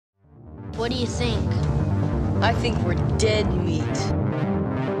What do you think? I think we're dead meat.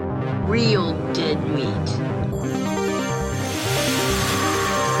 Real dead meat.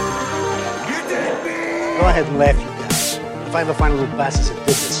 You dead meat! Go ahead and laugh, you guys. If I ever find little bastards that did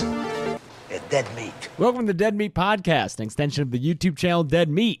this, they're dead meat. Welcome to the Dead Meat Podcast, an extension of the YouTube channel Dead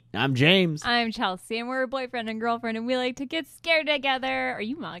Meat. I'm James. I'm Chelsea, and we're a boyfriend and girlfriend, and we like to get scared together. Are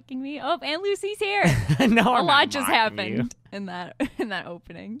you mocking me? Oh, and Lucy's here. No, a lot just happened in that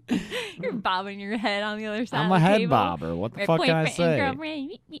opening. You're bobbing your head on the other side. I'm of a the head table. bobber. What the We're fuck can I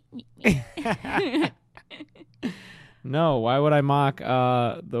boyfriend and say? No, why would I mock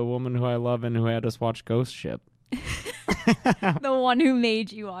the woman who I love and who had us watch Ghost Ship? the one who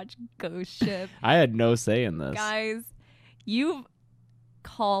made you watch Ghost Ship. I had no say in this. Guys, you've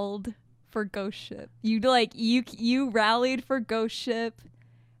called for Ghost Ship. You rallied for Ghost Ship.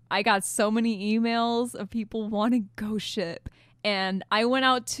 I got so many emails of people wanting Ghost Ship. And I went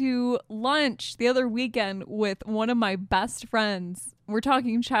out to lunch the other weekend with one of my best friends. We're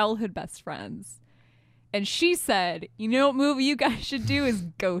talking childhood best friends. And she said, you know what movie you guys should do is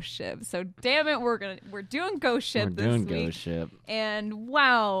Ghost Ship. So damn it, we're doing Ghost Ship We're this doing week. Ghost Ship. And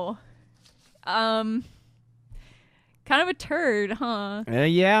wow. Kind of a turd, huh?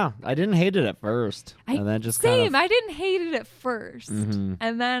 Yeah, I didn't hate it at first. And then just Same. kind I didn't hate it at 1st. Mhm.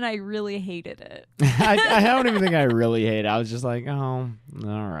 And then I really hated it. I don't even think I really hate it. I was just like, oh,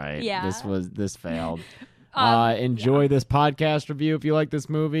 all right. Yeah. This failed. Enjoy this podcast review if you like this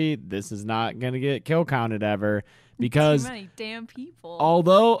movie. This is not going to get kill counted ever because Too many damn people.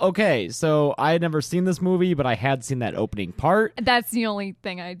 although, okay, so I had never seen this movie, but I had seen that opening part. That's the only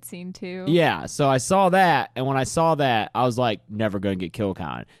thing I'd seen too. Yeah, so I saw that, and when I saw that, I was like, never going to get kill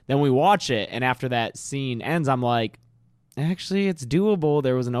counted. Then we watch it, and after that scene ends, I'm like, actually, it's doable.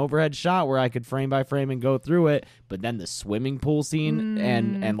 There was an overhead shot where I could frame by frame and go through it, but then the swimming pool scene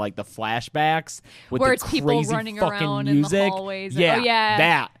and like the flashbacks with Where the it's people crazy running fucking around music. in the hallways. Yeah, Oh,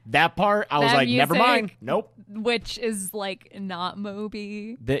 yeah. that part. I was That like, never music. mind. Nope. Which is like not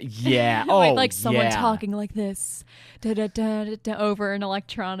Moby. Yeah. Like- Oh, like someone yeah. talking like this, da, da, da, da, da, over an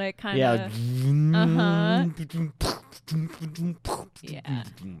electronic kind Yeah. of. Yeah.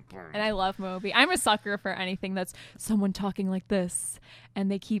 And I love Moby. I'm a sucker for anything that's someone talking like this, and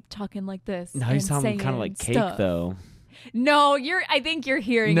they keep talking like this. Now you and sound saying kind of like Cake, stuff. though. No, I think you're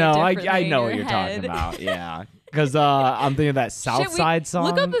hearing. No, it I differently know in what your you're head. talking about. Yeah. Because I'm thinking of that Shit, Southside song.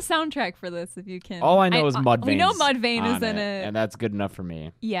 Look up the soundtrack for this if you can. All I know is Mudvayne. We know Mudvayne is in it. and that's good enough for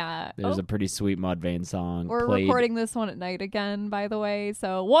me. Yeah. There's a pretty sweet Mudvayne song. We're played. recording this one at night again, by the way.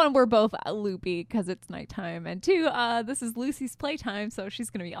 So, one, we're both loopy because it's nighttime. And two, this is Lucy's playtime, so she's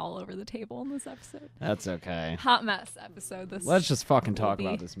going to be all over the table in this episode. That's okay. Hot mess episode. This Let's just fucking talk will be.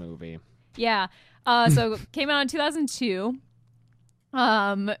 about this movie. Yeah. So, came out in 2002.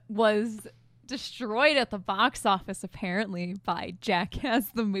 Was destroyed at the box office apparently by Jackass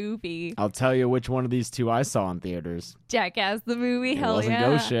the movie. I'll tell you which one of these two I saw in theaters. Jackass the movie, hell wasn't yeah.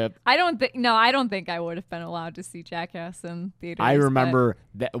 Ghost Ship. I don't think I would have been allowed to see Jackass in theaters. I remember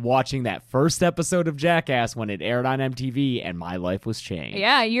watching that first episode of Jackass when it aired on MTV, and my life was changed.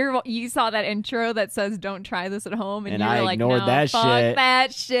 Yeah, you saw that intro that says "Don't try this at home," and And you I were like, ignored no, that fuck shit.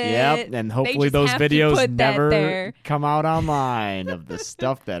 that shit. Yep, and They hopefully just those have to videos put that never there. come out online of the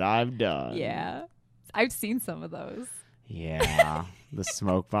stuff that I've done. Yeah, I've seen some of those. Yeah, the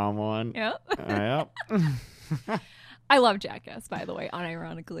smoke bomb one. Yep. Yep. I love Jackass, by the way,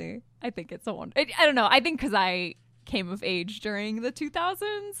 unironically. I think it's I don't know. I think because I came of age during the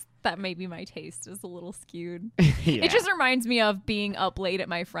 2000s, that maybe my taste is a little skewed. Yeah. It just reminds me of being up late at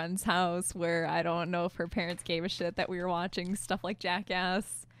my friend's house where I don't know if her parents gave a shit that we were watching stuff like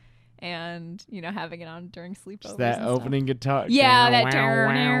Jackass and, having it on during sleepovers. Just that and stuff. opening guitar. Yeah, that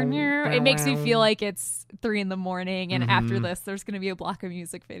Wow. it makes me feel like it's 3 a.m. and after this there's going to be a block of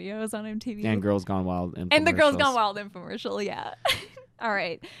music videos on MTV. And Girls Gone Wild. And the Girls Gone infomercials. Wild infomercial, yeah. All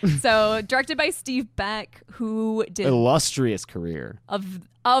right. So, directed by Steve Beck, who did Illustrious career.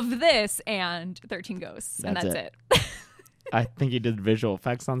 of this and 13 Ghosts, and That's that's it. I think he did visual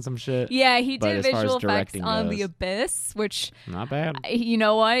effects on some shit. Yeah, he But did as far as visual effects directing on goes- The Abyss, which Not bad. you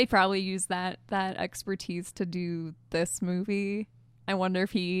know what? He probably used that expertise to do this movie. I wonder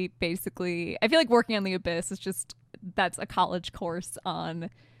if he basically. I feel like working on The Abyss is that's a college course on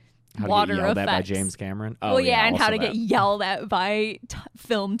How to water get yelled effects. at by James Cameron. Oh, Well, yeah, and how also to get that. yelled at by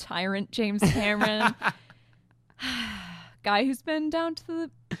film tyrant James Cameron. Guy who's been down to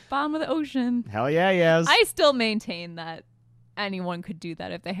the bottom of the ocean. Hell yeah, yes. I still maintain that anyone could do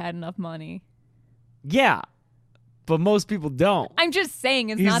that if they had enough money. Yeah, but most people don't. I'm just saying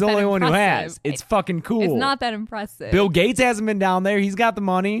it's He's not the that only one who impressive. has. It's fucking cool. It's not that impressive. Bill Gates hasn't been down there. He's got the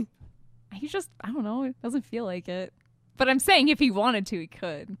money. he just, I don't know, it doesn't feel like it. But I'm saying if he wanted to, he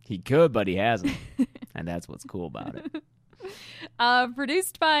could. He could, but he hasn't. And that's what's cool about it.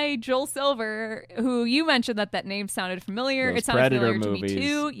 Produced by Joel Silver, who you mentioned that name sounded familiar. Those It sounded Predator familiar movies. to me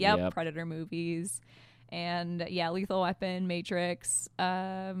too. Yep. Predator movies. And yeah, Lethal Weapon, Matrix.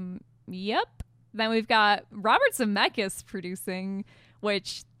 Yep. Then we've got Robert Zemeckis producing,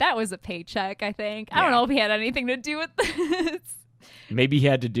 which that was a paycheck, I think. I don't Yeah. know if he had anything to do with this. Maybe he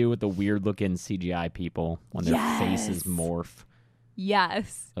had to do with the weird looking CGI people when their Yes. faces morph.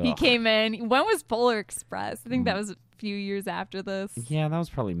 Yes. He Ugh. came in. When was Polar Express? I think that was a few years after this. Yeah, that was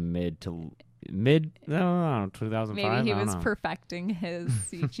probably mid, no, 2005. Maybe he I don't was know. perfecting his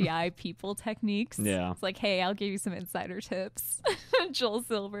CGI people techniques. Yeah. It's like, hey, I'll give you some insider tips. Joel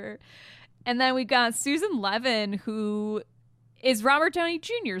Silver. And then we got Susan Levin, who is Robert Downey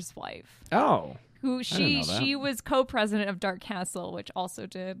Jr.'s wife. Oh. Who didn't know that. she was co-president of Dark Castle, which also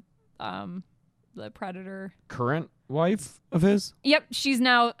did the Predator. Current wife of his? Yep, she's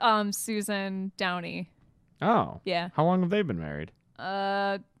now Susan Downey. Oh. Yeah. How long have they been married?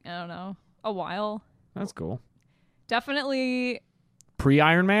 I don't know. A while. That's cool. Definitely.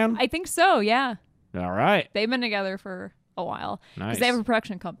 Pre-Iron Man? I think so, yeah. All right. They've been together for a while. Nice. They have a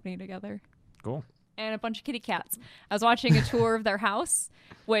production company together. Cool. And a bunch of kitty cats. I was watching a tour of their house,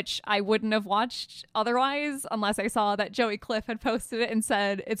 which I wouldn't have watched otherwise unless I saw that Joey Cliff had posted it and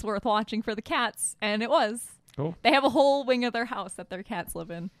said it's worth watching for the cats. And it was. Cool. They have a whole wing of their house that their cats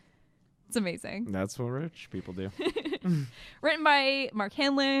live in. It's amazing. That's what rich people do. Written by Mark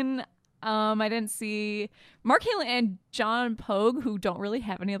Hanlon. I didn't see Mark Hanlon and John Pogue, who don't really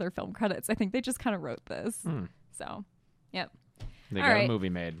have any other film credits. I think they just kind of wrote this. So, yep. They All got right. a movie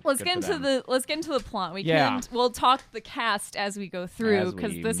made. Let's Good get for into them. let's get into the plot. We'll talk the cast as we go through As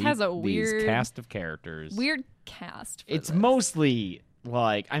because we this meet has a these weird cast of characters. cast. For It's this. mostly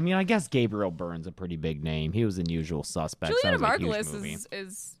like, I mean, I guess Gabriel Byrne's a pretty big name. He was in Usual Suspects. Juliana That was a huge Margulies movie.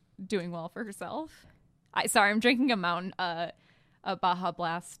 is doing well for herself. I'm drinking a Baja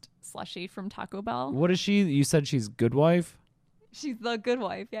Blast slushie from Taco Bell. What is she? You said she's Good Wife? She's the good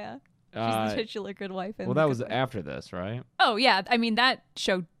wife, yeah. She's the titular good wife. In Well, The that Good was Wife. after this, right? Oh yeah, I mean that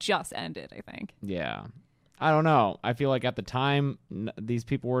show just ended. I think. Yeah. I don't know. I feel like at the time, these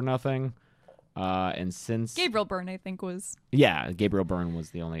people were nothing. And since... Gabriel Byrne, I think, was Yeah, Gabriel Byrne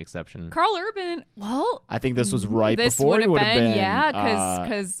was the only exception. Carl Urban. Well, I think this was right this before would he would have been. yeah,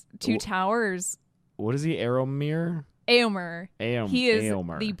 because Two Towers. What is he? Aomir? Eomer. He is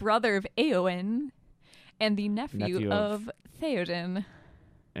Eomer. the brother of Eowyn and the nephew of- of Theoden.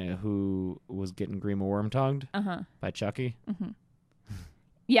 Who was getting Grima Worm-tongued Uh-huh. by Chucky.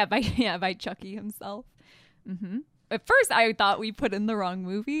 Yeah, by Chucky himself. Mm-hmm. At first, I thought we put in the wrong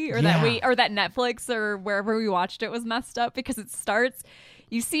movie, or that Netflix or wherever we watched it was messed up because it starts.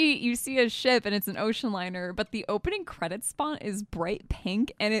 You see a ship and it's an ocean liner, but the opening credits font is bright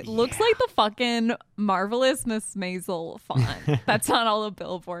pink and it looks like the fucking Marvelous Miss Maisel font that's on all the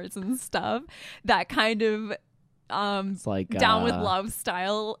billboards and stuff. That kind of It's like Down with Love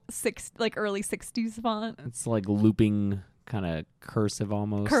style early 60s font. It's like looping, kind of cursive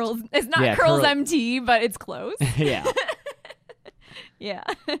almost. Curls. It's not Yeah, Curls curl- MT, but it's close. Yeah. Yeah.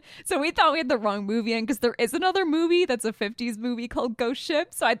 So we thought we had the wrong movie in because there is another movie that's a 50s movie called Ghost Ship.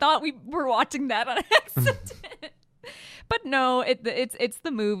 So I thought we were watching that on accident. But no, it's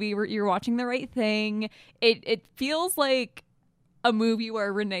the movie where you're watching the right thing. It feels like a movie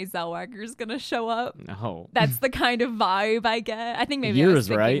where Renee Zellweger is going to show up. No. That's the kind of vibe I get. I think maybe I was Years,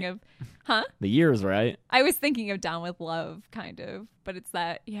 thinking right? of... Huh? The year's right. I was thinking of Down with Love, kind of. But it's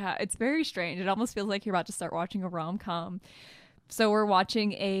that, yeah, it's very strange. It almost feels like you're about to start watching a rom-com. So we're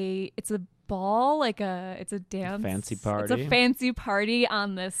watching it's a ball, it's a dance. Fancy party. It's a fancy party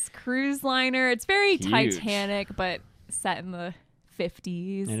on this cruise liner. It's very Huge. Titanic, but set in the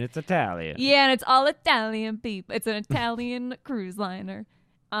 50s. And it's Italian. Yeah, and it's all Italian people. It's an Italian cruise liner.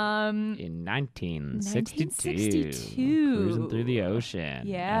 In 1962. 1962. Cruising through the ocean.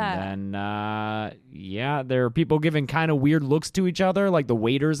 Yeah. And then, there are people giving kind of weird looks to each other, like the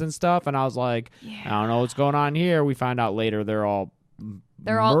waiters and stuff. And I was like, I don't know what's going on here. We find out later they're all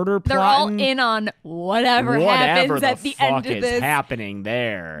murder plotting. They're all in on whatever happens at the end of is this. happening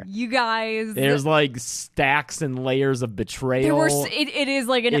there. You guys. There's like stacks and layers of betrayal. There were it is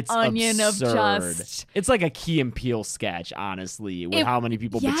like an It's onion absurd. of just. It's like a Key and Peele sketch, honestly, with how many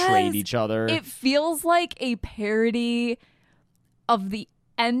people Yes. betrayed each other. It feels like a parody of the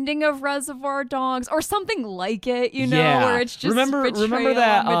ending of Reservoir Dogs or something like it, you know, where it's just remember betrayal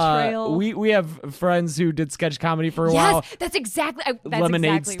that on betrayal. we have friends who did sketch comedy for a while. Yes, that's exactly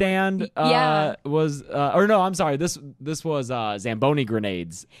Lemonade exactly Stand was or no, I'm sorry, this was Zamboni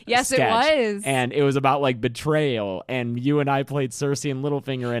Grenades. Yes, it sketch, was. and it was about like betrayal, and you and I played Cersei and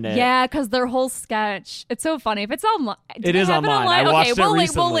Littlefinger in it. Yeah, because their whole sketch, it's so funny. If it's online, It is online. I watched okay, it we'll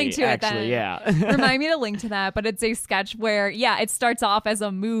recently, link to it actually, then. yeah. Remind me to link to that. But it's a sketch where, it starts off as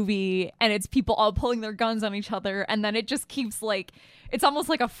a movie and it's people all pulling their guns on each other, and then it just keeps like, it's almost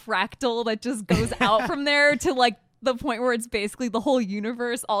like a fractal that just goes out from there to like the point where it's basically the whole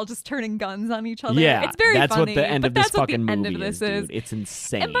universe all just turning guns on each other. Yeah, it's very that's funny. what the end but of this that's what the fucking end movie of this is, dude. It's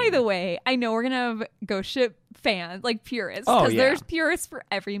insane. And by the way, I know we're gonna have Ghost Ship fans, like purists, Oh, because yeah. there's purists for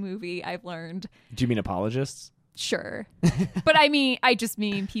every movie. I've learned. Do you mean apologists? Sure. But I just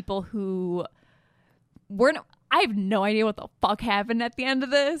mean people who I have no idea what the fuck happened at the end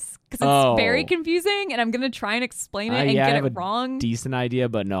of this because it's very confusing, and I'm gonna try and explain it and yeah, I get have it a wrong. Decent idea,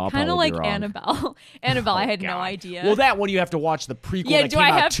 but no, I'll Kind of probably like be wrong. Annabelle. Annabelle, I had no God. idea. Well, that one you have to watch the prequel yeah, that do came I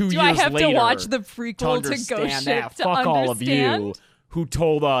out have 2 do years I have later to watch the to prequel to understand Ghost that. Ship to Fuck understand? all of you who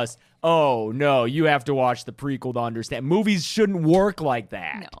told us, oh, no, you have to watch the prequel to understand. Movies shouldn't work like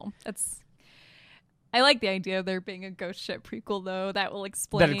that. No, I like the idea of there being a Ghost Ship prequel, though. That will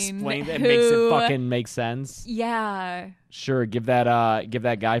explain. That explains it, makes it fucking make sense. Yeah. Sure, give that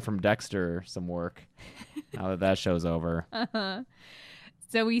guy from Dexter some work. Now that show's over.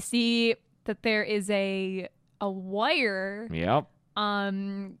 So we see that there is a wire. Yep.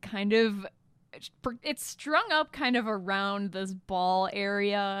 Kind of, it's strung up kind of around this ball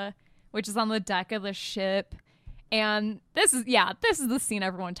area, which is on the deck of the ship. And this is the scene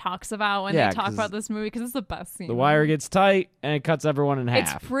everyone talks about when they talk 'cause about this movie because it's the best scene. The wire gets tight and it cuts everyone in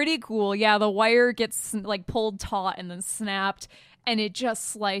half. It's pretty cool. Yeah, the wire gets like pulled taut and then snapped, and it just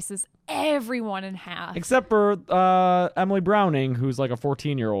slices everyone in half. Except for Emily Browning, who's like a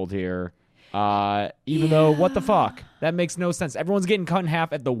 14-year-old here. Even though, what the fuck? That makes no sense. Everyone's getting cut in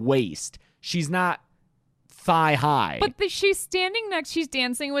half at the waist. She's not thigh high. But she's standing next. She's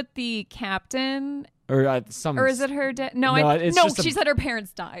dancing with the captain. Or is it her dad? No, she said her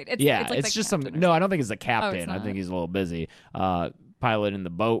parents died. It's like it's the just some. captain or No, I don't think it's the it's captain. I not. think he's a little busy. Piloting the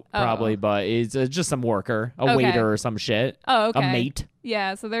boat probably, but it's just some worker, a Okay. waiter or some shit. Oh, okay. A mate.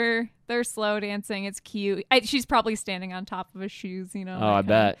 Yeah, so they're slow dancing. It's cute. She's probably standing on top of his shoes, you know. Oh, I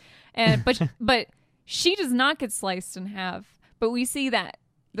bet. And but she does not get sliced in half. But we see that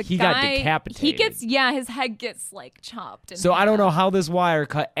He guy, got decapitated. He gets his head gets like chopped. In So I don't know half. how this wire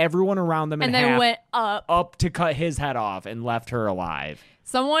cut everyone around them in And then half went up. to cut his head off and left her alive.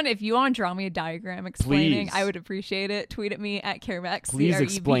 Someone, if you want to draw me a diagram explaining, Please. I would appreciate it. Tweet at me at Careback. Please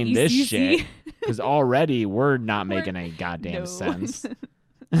explain this shit, because already we're not making any goddamn No. sense.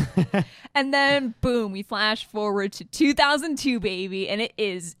 And then boom, we flash forward to 2002, baby, and it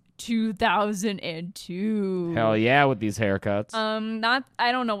is 2002. Hell yeah, with these haircuts.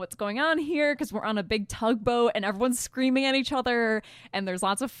 I don't know what's going on here because we're on a big tugboat and everyone's screaming at each other and there's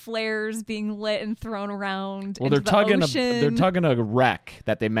lots of flares being lit and thrown around. Well, into they're tugging the ocean. they're tugging a wreck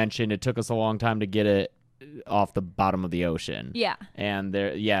that they mentioned. It took us a long time to get it off the bottom of the ocean. Yeah. And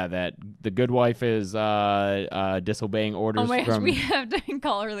that the good wife is disobeying orders Oh my gosh, from we have to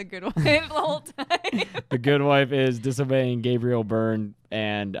call her the good wife the whole time. the good wife is disobeying Gabriel Byrne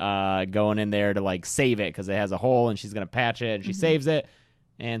and going in there to like save it because it has a hole and she's gonna patch it and she saves it,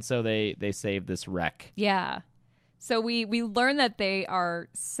 and so they save this wreck. Yeah. So we learn that they're a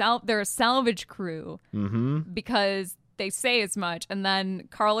salvage crew because they say as much, and then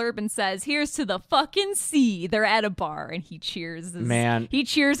Carl Urban says, "Here's to the fucking sea." They're at a bar, and he cheers. Man. He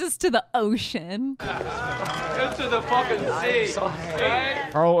cheers us to the ocean.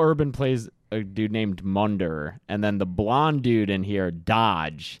 Carl Urban plays a dude named Munder, and then the blonde dude in here,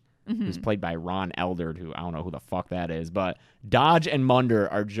 Dodge, who's played by Ron Eldard, who I don't know who the fuck that is, but Dodge and Munder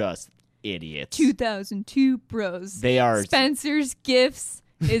are just idiots. 2002 bros. They are. Spencer's Gifts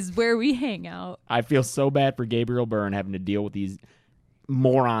is where we hang out. I feel so bad for Gabriel Byrne having to deal with these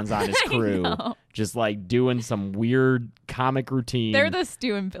morons on his crew, know. just like doing some weird comic routine. They're the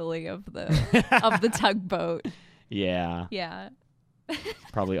Stu and Billy of the tugboat. Yeah, Yeah.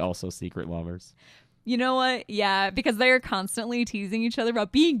 probably also secret lovers. You know what? Yeah, because they're constantly teasing each other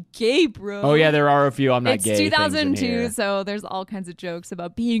about being gay, bro. Oh yeah, there are a few I'm not It's gay things in 2002, here. so there's all kinds of jokes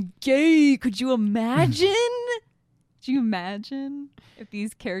about being gay. Could you imagine? Could you imagine if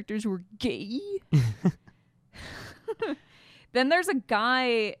these characters were gay? Then there's a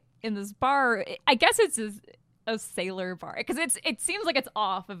guy in this bar. I guess it's a sailor bar because it seems like it's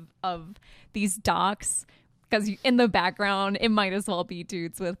off of these docks. because in the background, it might as well be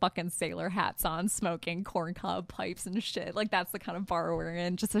dudes with fucking sailor hats on, smoking corncob pipes and shit. Like, that's the kind of bar we're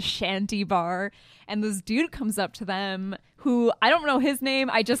in, just a shanty bar. And this dude comes up to them, who I don't know his name.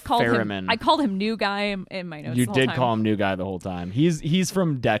 I just called Ferriman. him. I called him New Guy in my notes. You the whole did time. call him New Guy the whole time. He's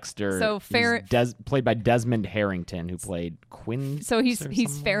from Dexter. So He's played by Desmond Harrington, who played Quinn. So he's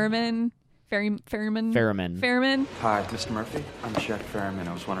Ferriman. Ferriman. Hi, Mr. Murphy. I'm Chef Ferriman.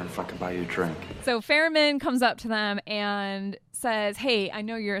 I was wondering if I could buy you a drink. So Ferriman comes up to them and says, "Hey, I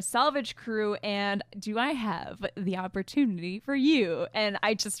know you're a salvage crew, and do I have the opportunity for you?" And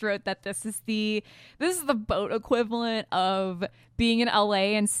I just wrote that this is the boat equivalent of being in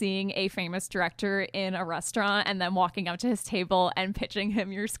LA and seeing a famous director in a restaurant and then walking up to his table and pitching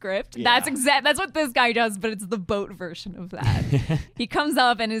him your script. Yeah. That's what this guy does, but it's the boat version of that. He comes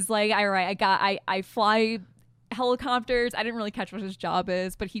up and is like, "All right, I fly helicopters." I didn't really catch what his job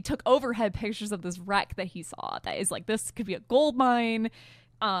is, but he took overhead pictures of this wreck that he saw that is like, this could be a gold mine.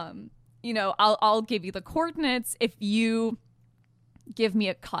 I'll give you the coordinates if you give me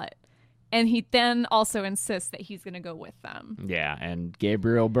a cut. And he then also insists that he's going to go with them. Yeah, and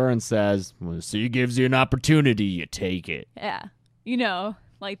Gabriel Byrne says, "Well, she gives you an opportunity, you take it." Yeah.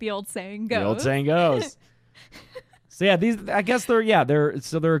 Like the old saying goes. The old saying goes. So yeah,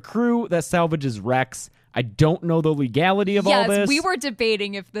 they're a crew that salvages wrecks. I don't know the legality of all this. Yes, we were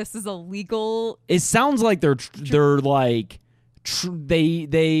debating if this is illegal. It sounds like they're like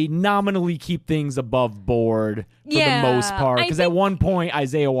they nominally keep things above board for the most part. Because at one point,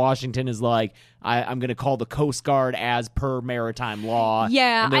 Isaiah Washington is like, I'm going to call the Coast Guard as per maritime law.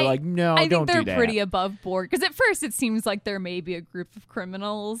 Yeah. And they're like, no, I don't think do they're that. pretty above board. Because at first it seems like there may be a group of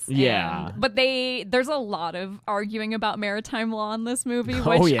criminals. Yeah. But there's a lot of arguing about maritime law in this movie,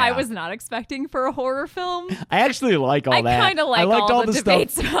 Oh, which yeah. I was not expecting for a horror film. I actually like all that. I kind of like liked all the stuff.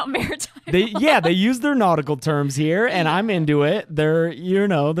 debates about maritime law. They use their nautical terms here, and I'm into it. They're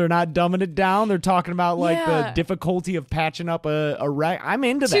not dumbing it down. They're talking about like the difficulty of patching up a wreck. I'm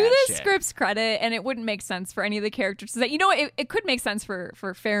into that. To the shit. script's credit, and it wouldn't make sense for any of the characters to say, it could make sense for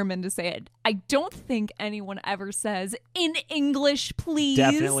Ferriman to say it. I don't think anyone ever says in English, please.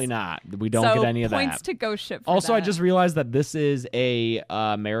 Definitely not. We don't get any of that. Points to Ghost Ship. For Also, that. I just realized that this is a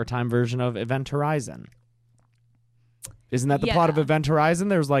maritime version of Event Horizon. Isn't that the plot of Event Horizon?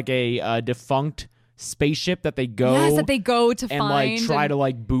 There's like a defunct spaceship that they go to and find like try to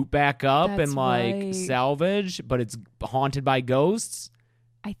like boot back up That's and like right. salvage, but it's haunted by ghosts.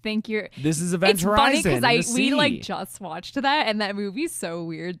 I think you're. This is Event It's Horizon. funny because in the we sea. like just watched that, and that movie's so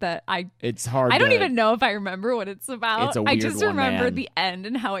weird that It's hard. I don't to- even know if I remember what it's about. It's a I weird just one, remember man. the end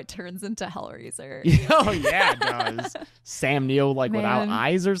and how it turns into Hellraiser. Oh yeah, it does. Sam Neill like without Man.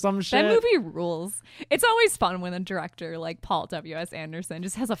 eyes or some shit. That movie rules. It's always fun when a director like Paul W.S. Anderson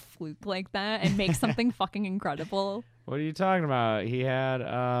just has a fluke like that and makes something fucking incredible. What are you talking about? He had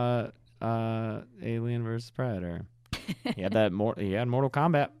Alien vs Predator. He had He had Mortal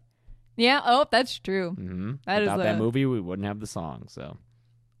Kombat. Yeah. Oh, that's true. Mm-hmm. That is Without that movie, we wouldn't have the song. So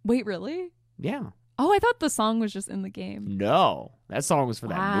Wait, really? yeah. Oh, I thought the song was just in the game. No, that song was for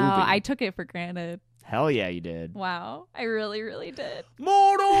that Wow, movie. I took it for granted. Hell yeah, you did. Wow, I really, really did.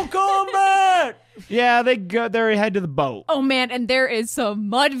 Mortal Kombat. Yeah, they head to the boat. Oh man, and there is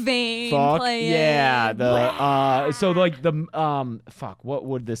some Mudvayne Fuck playing. yeah, so like fuck, what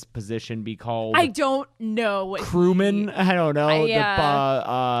would this position be called? I don't know what Crewman. I don't know.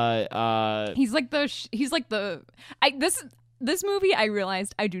 He's like the. This movie, I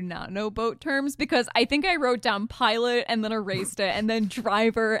realized I do not know boat terms because I think I wrote down pilot and then erased it, and then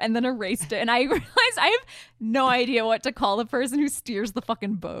driver and then erased it, and I realized I have no idea what to call the person who steers the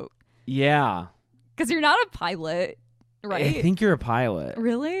fucking boat. Yeah, Because you're not a pilot, right? I think you're a pilot.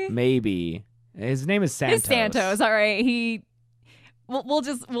 Really? Maybe his name is Santos. It's Santos. All right. We'll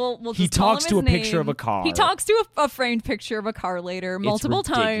just He call talks him to his a picture name. of a car. He talks to a framed picture of a car later multiple It's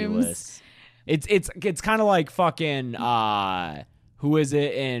times. ridiculous. It's kind of like fucking who is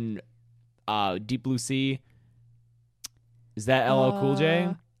it in Deep Blue Sea? Is that LL Cool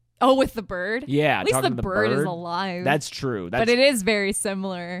J? Oh, with the bird? Yeah, At least talking the to bird is alive. That's true. but it is very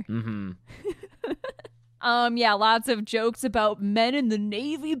similar. Mm-hmm. Yeah, lots of jokes about men in the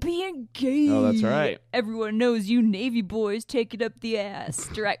Navy being gay. Oh, that's right. Everyone knows you Navy boys take it up the ass.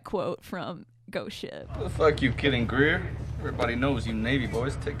 Direct quote from Ghost Ship. What the fuck you kidding, Greer? Everybody knows you Navy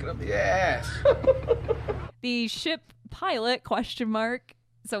boys take it up the ass. The ship pilot, ?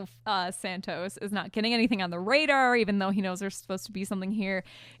 So Santos is not getting anything on the radar, even though he knows there's supposed to be something here.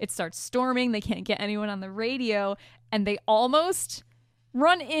 It starts storming. They can't get anyone on the radio, and they almost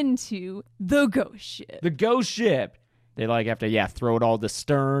run into the ghost ship. The ghost ship. They like have to throw it all to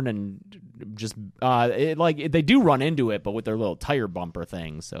stern and just they do run into it, but with their little tire bumper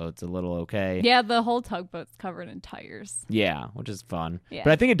thing, so it's a little okay. Yeah, the whole tugboat's covered in tires. Yeah, which is fun. Yeah.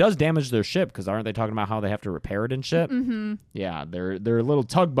 But I think it does damage their ship because aren't they talking about how they have to repair it and shit? Mm-hmm. Yeah, their little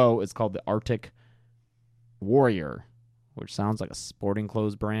tugboat is called the Arctic Warrior, which sounds like a sporting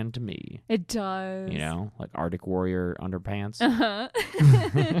clothes brand to me. It does. You know, like Arctic Warrior underpants. Uh-huh.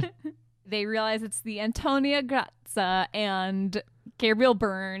 They realize it's the Antonia Grazia, and Gabriel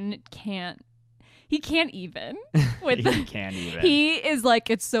Byrne can't even with He can't even. He is like,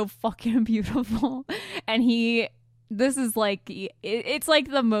 it's so fucking beautiful, and this is like it's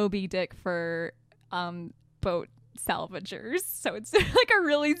like the Moby Dick for boat salvagers, so it's like a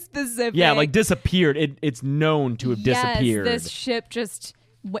really specific, like disappeared. It's known to have disappeared. This ship just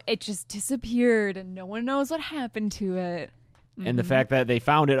disappeared, and no one knows what happened to it. And the fact that they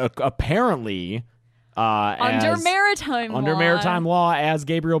found it apparently Under maritime law, as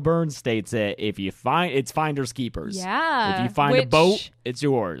Gabriel Byrne states it, if you find it's finders keepers. Yeah. If you find a boat, it's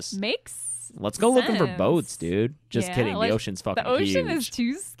yours. Makes Let's go looking for sense. boats, dude. Just Yeah, kidding. like, the ocean's fucking The ocean huge. is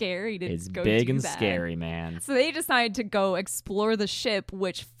too scary to It's go big do and that. scary, man. So they decide to go explore the ship,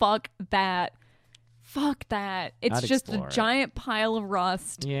 which fuck that. It's I'd just explore a it. giant pile of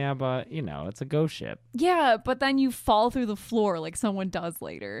rust. Yeah, but it's a ghost ship. Yeah, but then you fall through the floor like someone does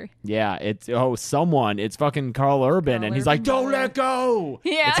later. Yeah, it's fucking Carl Urban, Carl and he's Urban like, "Don't boy. let go."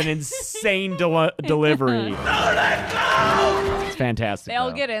 Yeah. It's an insane delivery. Don't let go. It's fantastic. They all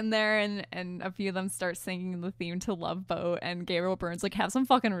though. get in there, and a few of them start singing the theme to Love Boat, and Gabriel Byrne's like, have some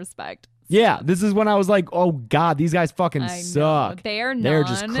fucking respect. Yeah, this is when I was like, "Oh God, these guys fucking I suck." know. They are They're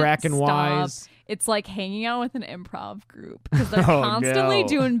just cracking non-stop. wise. It's like hanging out with an improv group because they're Oh, constantly no.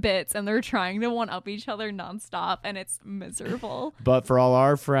 doing bits and they're trying to one up each other nonstop, and it's miserable. But for all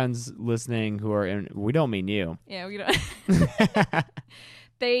our friends listening who are in, we don't mean you. Yeah, we don't.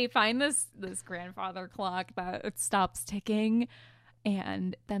 They find this grandfather clock that it stops ticking,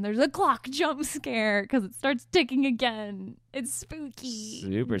 and then there's a clock jump scare because it starts ticking again. It's spooky.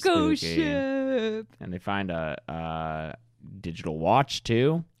 Super Ghost spooky. ship. And they find a digital watch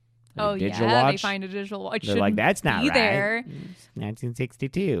too. Oh digital yeah, watch. they find a digital watch. They're like, "That's not be right." there. It's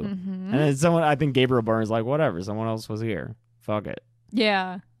 1962. Mm-hmm. And then someone, I think Gabriel Byrne's like, "Whatever, someone else was here. Fuck it."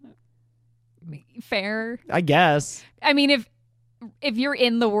 Yeah. Fair. I guess. I mean, if you're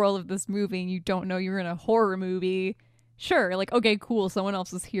in the world of this movie and you don't know you're in a horror movie, sure, like, okay, cool, someone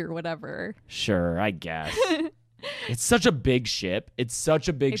else is here, whatever. Sure, I guess. It's such a big ship. It's such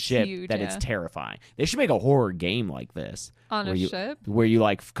a big It's ship huge, that yeah. it's terrifying. They should make a horror game like this. On where a you, ship? where you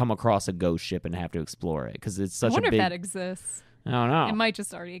like come across a ghost ship and have to explore it because it's I such wonder a big. if that exists. I don't know. It might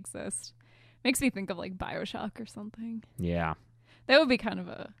just already exist. Makes me think of like BioShock or something. Yeah. That would be kind of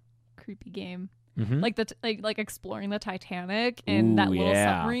a creepy game. Mhm. Like like exploring the Titanic in that Ooh, little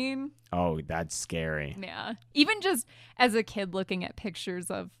yeah. submarine. Oh, that's scary. Yeah. Even just as a kid looking at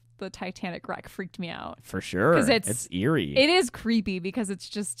pictures of the Titanic wreck freaked me out. For sure. 'Cause it's eerie. It is creepy because it's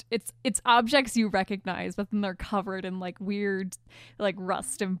just it's objects you recognize, but then they're covered in like weird like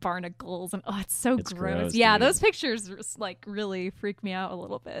rust and barnacles, and it's so It's gross. gross, Yeah, dude. those pictures just, like really freak me out a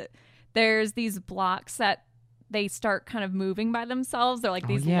little bit. There's these blocks that they start kind of moving by themselves. They're like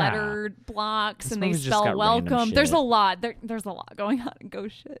these yeah. lettered blocks, This and they movie's just spell got random welcome. There's shit. a lot. There's a lot going on in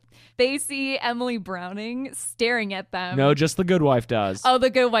Ghost Ship. They see Emily Browning staring at them. No, just the good wife does. Oh, the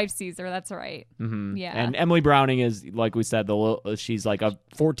good wife sees her. That's right. Mhm. Yeah. And Emily Browning is, like we said, she's like a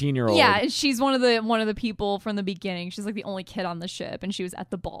 14-year-old. Yeah, and she's one of the people from the beginning. She's like the only kid on the ship, and she was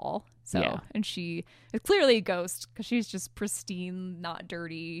at the ball. So, Yeah. and she is clearly a ghost because she's just pristine, not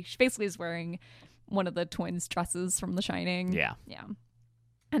dirty. She basically is wearing one of the twins' dresses from The Shining. Yeah. Yeah.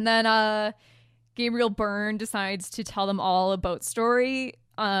 And then Gabriel Byrne decides to tell them all a boat story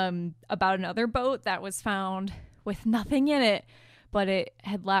about another boat that was found with nothing in it, but it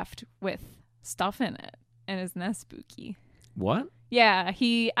had left with stuff in it. And isn't that spooky? What? Yeah,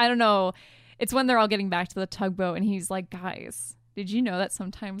 I don't know. It's when they're all getting back to the tugboat, and he's like, guys, did you know that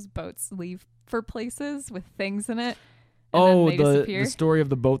sometimes boats leave for places with things in it? And then they disappear? The story of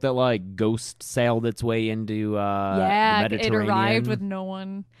the boat that like ghost sailed its way into the Yeah, it Mediterranean. arrived with no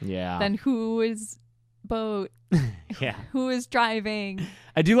one. Yeah. Then who is boat? Yeah. Who is driving?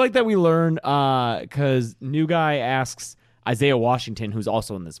 I do like that we learn because New Guy asks Isaiah Washington, who's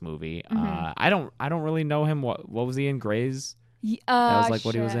also in this movie. Mm-hmm. I don't really know him. What was he in? Grays? That was, like,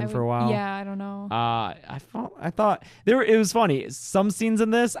 what he was in for a while? Yeah, I don't know. I thought it was funny. Some scenes in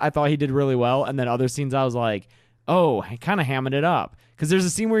this I thought he did really well, and then other scenes I was like, oh, kind of hamming it up. Because there's a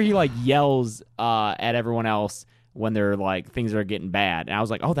scene where he like yells at everyone else when they're like things are getting bad. And I was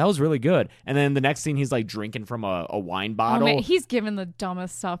like, oh, that was really good. And then the next scene, he's like drinking from a wine Oh, bottle. man, he's given the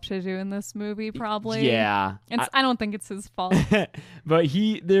dumbest stuff to do in this movie, probably. Yeah. I don't think it's his fault. But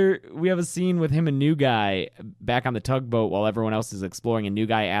we have a scene with him and New Guy back on the tugboat while everyone else is exploring, and New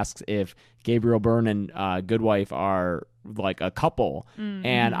Guy asks if Gabriel Byrne and Goodwife are like a couple.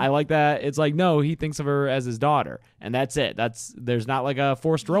 And I like that. It's like, no, he thinks of her as his daughter, and that's it. There's not like a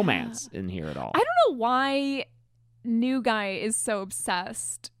forced romance in here at all. I don't know why New Guy is so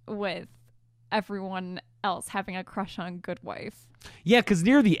obsessed with everyone else having a crush on Goodwife. Yeah, because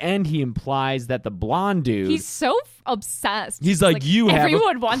near the end he implies that the blonde dude, He's so obsessed. He's like, you have a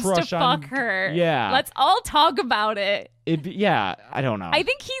everyone wants to crush on- fuck her. Yeah. Let's all talk about it. yeah, I don't know. I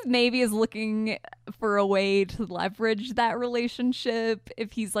think he maybe is looking for a way to leverage that relationship.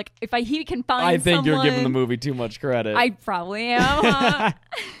 If he's like, he can find I think you're giving the someone- movie too much credit. I probably am. Huh?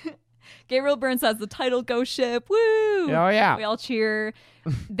 Gabriel Byrne says the title Ghost Ship. Woo! Oh, yeah. We all cheer.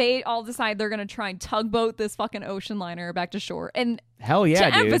 They all decide they're going to try and tugboat this fucking ocean liner back to shore. And Hell yeah,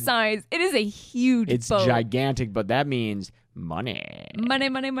 to dude. emphasize, it is a huge It's boat. gigantic, but that means money. Money.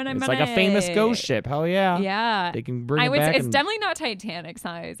 It's like a famous ghost ship. Hell yeah. Yeah. They can bring I it would back. say it's and definitely not Titanic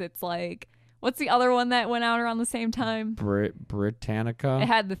size. It's like, what's the other one that went out around the same time? Britannica. It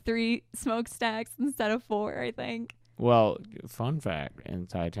had the 3 smokestacks instead of 4, I think. Well, fun fact in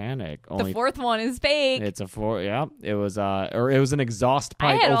Titanic, The only 4th one is fake. it's a 4. Yeah, it was it was an exhaust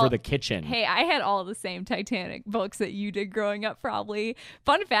pipe had over all- the kitchen. Hey, I had all the same Titanic books that you did growing up, probably.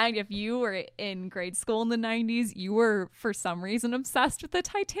 Fun fact, if you were in grade school in the 90s, you were, for some reason, obsessed with the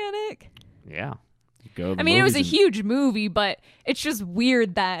Titanic. Yeah. You go to the I mean, it was a movies and- huge movie, but it's just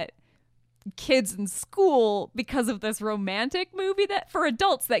weird that kids in school, because of this romantic movie that for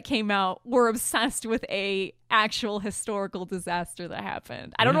adults that came out, were obsessed with a actual historical disaster that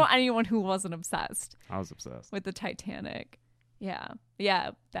happened. I don't know anyone who wasn't obsessed I was obsessed. with the Titanic. Yeah.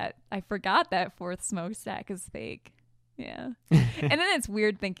 That I forgot that 4th smokestack is fake. Yeah. And then it's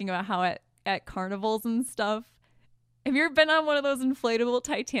weird thinking about how at carnivals and stuff. Have you ever been on one of those inflatable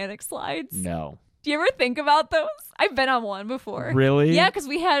Titanic slides? No. Do you ever think about those? I've been on one before. Really? Yeah, because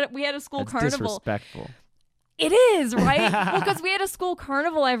we had a school That's carnival. disrespectful. It is, right? Well, because we had a school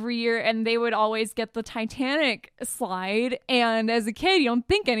carnival every year, and they would always get the Titanic slide. And as a kid, you don't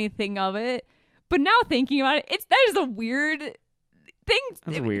think anything of it. But now thinking about it, that is a weird thing.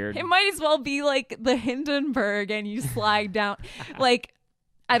 That's weird. It might as well be like the Hindenburg, and you slide down. Like,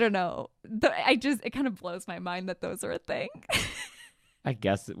 I don't know. It kind of blows my mind that those are a thing. I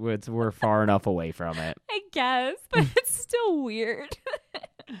guess we're far enough away from it. I guess, but it's still weird.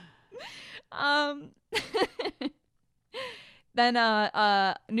 Then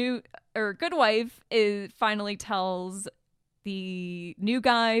Goodwife finally tells the New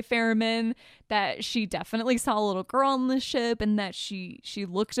Guy Ferriman that she definitely saw a little girl on the ship and that she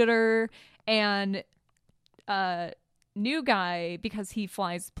looked at her, and New Guy, because he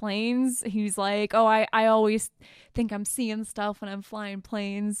flies planes, he's like, oh, I always think I'm seeing stuff when I'm flying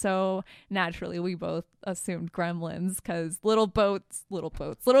planes. So naturally we both assumed gremlins, because little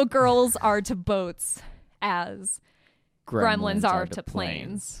girls are to boats as gremlins are to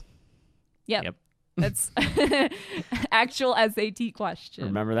planes. Yep. That's actual SAT question.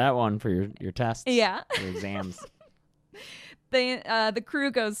 Remember that one for your tests. Yeah. Your exams. The crew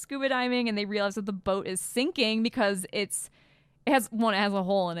goes scuba diving, and they realize that the boat is sinking because it has a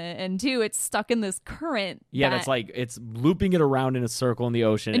hole in it, and 2, it's stuck in this current. Yeah, that's like it's looping it around in a circle in the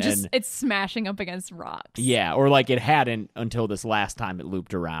ocean, and it's smashing up against rocks. Yeah, or like it hadn't until this last time it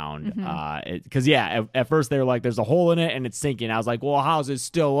looped around. Because at first they were like, "There's a hole in it and it's sinking." I was like, "Well, how's it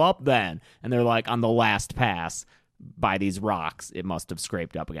still up then?" And they're like, "On the last pass by these rocks, it must have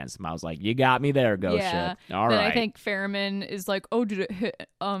scraped up against them." I was like, "You got me there, Ghost Ship." All then right. I think Ferriman is like, "Oh, did it hit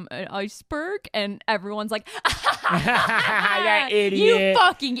an iceberg?" And everyone's like, "That idiot! You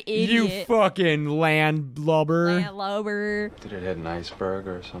fucking idiot! You fucking landlubber!" Landlubber. Did it hit an iceberg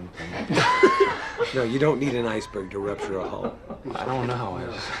or something? No, you don't need an iceberg to rupture a hull. I don't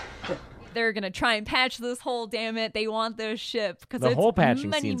know. They're gonna try and patch this hole. Damn it! They want this ship because The it's hole patching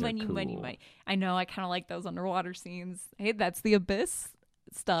money, scenes are money, money, cool. money. I know. I kind of like those underwater scenes. Hey, that's the Abyss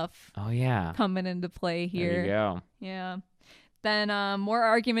stuff Oh yeah. coming into play here. There you go. Yeah. Then more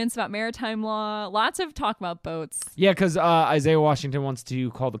arguments about maritime law. Lots of talk about boats. Yeah, because Isaiah Washington wants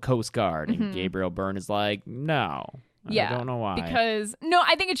to call the Coast Guard, and Gabriel Byrne is like, "No." Yeah. I don't know why.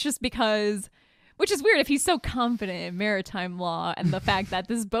 I think it's just because, which is weird if he's so confident in maritime law and the fact that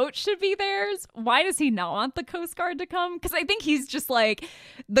this boat should be theirs. Why does he not want the Coast Guard to come? Because I think he's just like,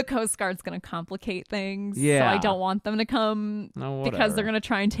 the Coast Guard's going to complicate things. So Yeah. I don't want them to come No, because whatever. they're going to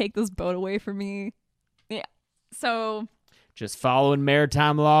try and take this boat away from me. Yeah. So Just following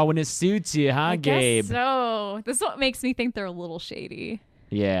maritime law when it suits you, huh, I Gabe? guess so. This is what makes me think they're a little shady.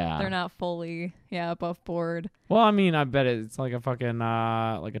 Yeah. They're not fully, above board. Well, I mean, I bet it's like a fucking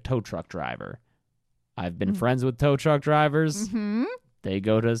like a tow truck driver. I've been friends with tow truck drivers. Hmm. They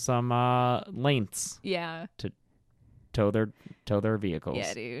go to some lengths Yeah. to tow their vehicles.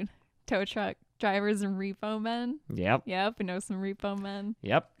 Yeah, dude. Tow truck drivers and repo men. Yep. Yep, I know some repo men.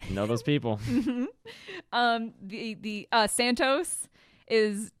 Yep. Know those people. The Santos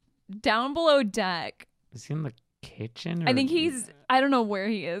is down below deck. Is he in the kitchen? I think I don't know where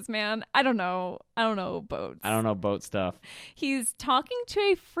he is, man. I don't know boats. I don't know boat stuff. He's talking to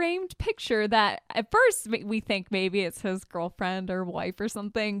a framed picture that at first we think maybe it's his girlfriend or wife or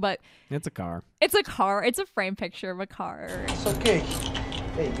something, but It's a car. it's a car. It's a framed picture of a car. It's okay.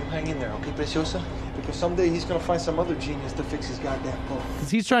 Hey, you hang in there, okay, Preciosa? Because someday he's gonna find some other genius to fix his goddamn boat. Because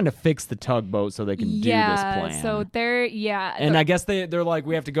he's trying to fix the tugboat so they can do this plan. So And I guess they're like,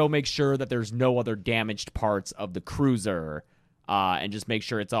 we have to go make sure that there's no other damaged parts of the cruiser and just make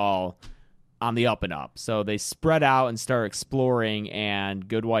sure it's all on the up and up. So they spread out and start exploring, and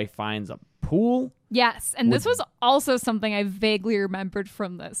Goodwife finds a pool. Yes, and this was also something I vaguely remembered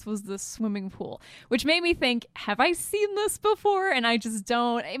from this, was the swimming pool, which made me think, have I seen this before? And I just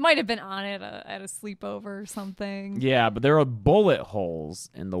don't. It might have been on at a sleepover or something. Yeah, but there are bullet holes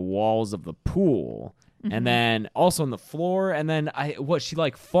in the walls of the pool. And then also on the floor, and then she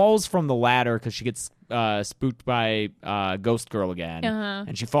like falls from the ladder because she gets spooked by Ghost Girl again,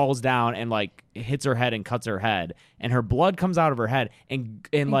 and she falls down and like hits her head and cuts her head, and her blood comes out of her head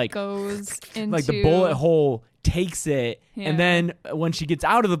and like goes into like the bullet hole takes it, and then when she gets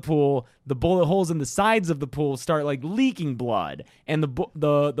out of the pool, the bullet holes in the sides of the pool start like leaking blood, and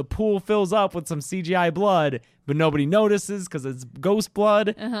the pool fills up with some CGI blood, but nobody notices because it's ghost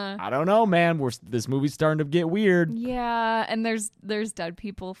blood. I don't know, man. This movie's starting to get weird. Yeah, and there's dead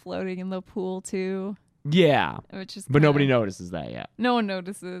people floating in the pool too. Yeah, Which is but nobody notices that yet. No one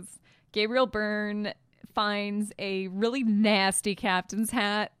notices. Gabriel Byrne finds a really nasty captain's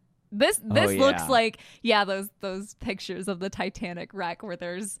hat. This looks like those pictures of the Titanic wreck where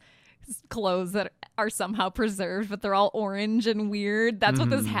there's clothes that are somehow preserved, but they're all orange and weird. That's what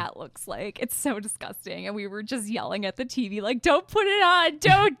this hat looks like. It's so disgusting, and we were just yelling at the TV like, "Don't put it on!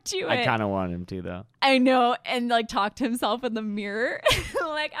 Don't do it!" I kind of want him to though. I know, and like talk to himself in the mirror,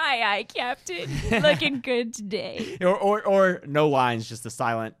 like, "Aye, Captain, looking good today." Or no lines, just a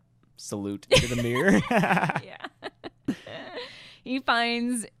silent salute to the mirror. Yeah. He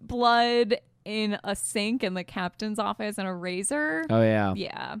finds blood in a sink in the captain's office and a razor. Oh yeah.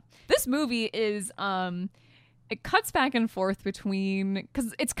 Yeah. This movie is it cuts back and forth between,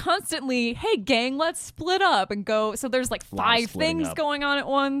 because it's constantly, hey gang, let's split up and go. So there's like 5 things going on at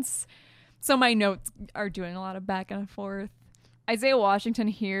once. So my notes are doing a lot of back and forth. Isaiah Washington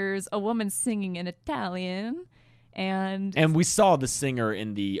hears a woman singing in Italian. And we saw the singer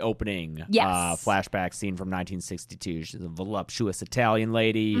in the opening Yes. flashback scene from 1962. She's a voluptuous Italian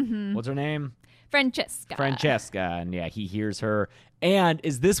lady. What's her name? Francesca. And yeah, he hears her. And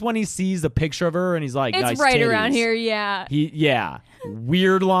is this when he sees the picture of her and he's like, It's nice right titties? around here, yeah.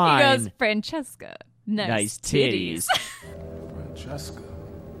 Weird line. He goes, Francesca, nice titties. Francesca,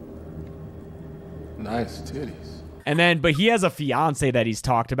 nice titties. And then, but he has a fiance that he's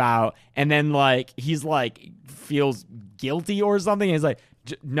talked about, and then like he's like feels guilty or something. And he's like,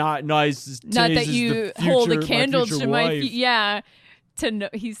 not nice. Not that you hold a candle to my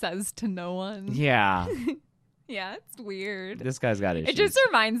wife. he says to no one. Yeah, Yeah, it's weird. this guy's got issues. It just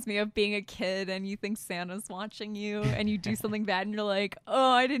reminds me of being a kid and you think Santa's watching you and you do something bad and you're like,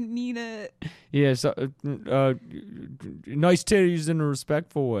 oh, I didn't mean it. Yeah, so nice titties in a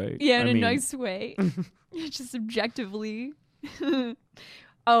respectful way. Yeah, in a nice way. Just objectively.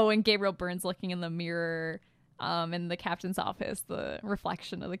 Oh, and Gabriel Byrne's looking in the mirror in the captain's office. The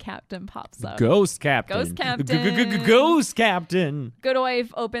reflection of the captain pops up. Ghost Captain. Ghost Captain. Ghost Captain.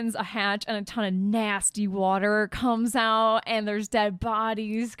 Goodwife opens a hatch and a ton of nasty water comes out, and there's dead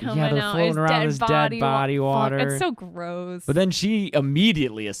bodies coming Yeah, they're out. floating It's around this dead body water. Fuck, it's so gross. But then she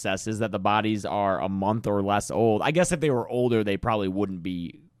immediately assesses that the bodies are a month or less old. I guess if they were older, they probably wouldn't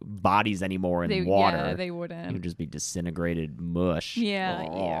be bodies anymore in water. Yeah, they It wouldn't. would just be disintegrated mush. Yeah,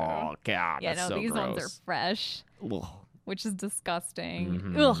 oh, yeah. God, Yeah, that's no, so these gross. ones are fresh. Ugh. Which is disgusting.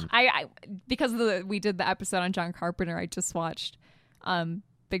 Mhm. Ugh, I because we did the episode on John Carpenter, I just watched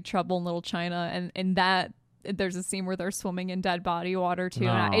Big Trouble in Little China, and in that there's a scene where they're swimming in dead body water too.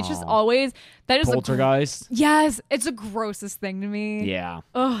 And it's just always that is Poltergeist. yes, it's the grossest thing to me. Yeah.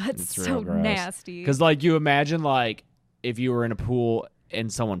 Oh, it's It's so real gross. nasty. Because like you imagine like if you were in a pool and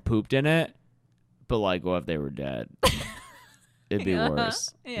someone pooped in it, But like, what if they were dead? It'd be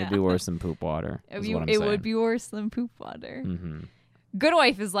worse. Yeah. It'd be worse than poop water. It Is what I'm saying. would be worse than poop water. Mm-hmm. Good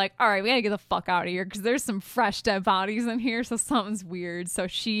Wife is like, all right, we gotta get the fuck out of here because there's some fresh dead bodies in here, so something's weird. So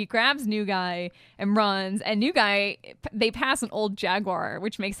she grabs New Guy and runs, and New Guy, they pass an old Jaguar,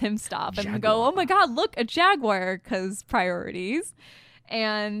 which makes him stop and go, oh my God, look, a Jaguar, because priorities.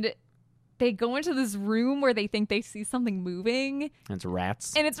 And they go into this room where they think they see something moving. And it's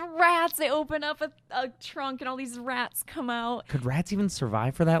rats. And it's rats. They open up a trunk and all these rats come out. Could rats even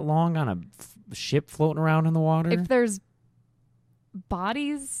survive for that long on a ship floating around in the water? If there's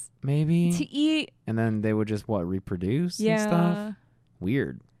bodies maybe to eat. And then they would just reproduce and stuff?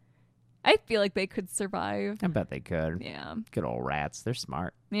 Weird. I feel like they could survive. I bet they could. Yeah. Good old rats. They're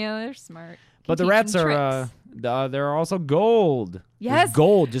smart. Yeah, they're smart. But the rats are they're also gold. Yes. There's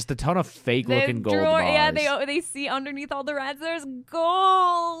gold, just a ton of fake looking gold bars. Yeah, they see underneath all the rats there's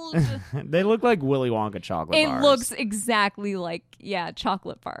gold. They look like Willy Wonka chocolate bars. It looks exactly like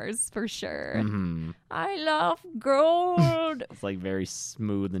chocolate bars for sure. Mm-hmm. I love gold. It's like very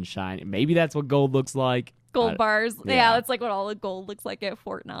smooth and shiny. Maybe that's what gold looks like. Gold bars. Yeah. Yeah, that's like what all the gold looks like at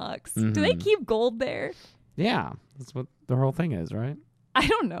Fort Knox. Mm-hmm. Do they keep gold there? Yeah, that's what the whole thing is, right? I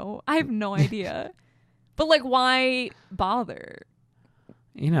don't know. I have no idea. But like, why bother?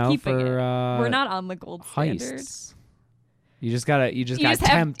 Keeping it. For We're not on the gold standard. heists. You just gotta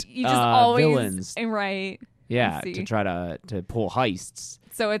tempt always, villains, right? Yeah, to try to pull heists.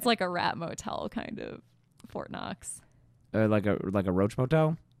 So it's like a rat motel kind of Fort Knox, Like a Roach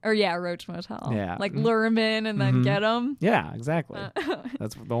Motel. Or Roach Motel. Yeah, like lure them in and then get them. Yeah, exactly.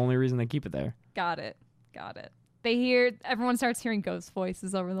 That's the only reason they keep it there. Got it. Everyone starts hearing ghost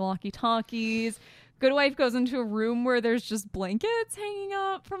voices over the walkie-talkies. Good Wife goes into a room where there's just blankets hanging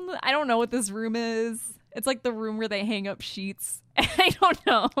up from I don't know what this room is. It's like the room where they hang up sheets. I don't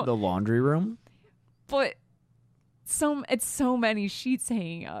know. The laundry room? But it's so many sheets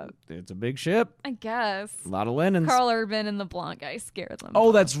hanging up. It's a big ship. I guess. A lot of linens. Carl Urban and the blonde guy scare them.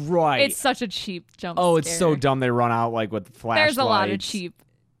 Oh, that's right. It's such a cheap jump Oh, scare. it's so dumb. They run out with flashlights. There's a lot of cheap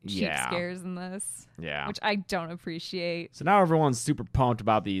Yeah. scares in this. Yeah. Which I don't appreciate. So now everyone's super pumped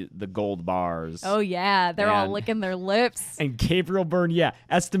about the gold bars. Oh, yeah. They're all licking their lips. And Gabriel Byrne,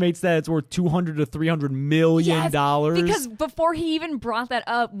 estimates that it's worth $200 to $300 million. Because before he even brought that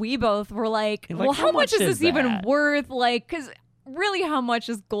up, we both were like, well, how much is this even worth? Because really, how much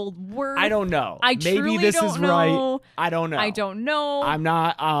is gold worth? I don't know. Maybe truly this don't is know. right. I don't know. I don't know. I'm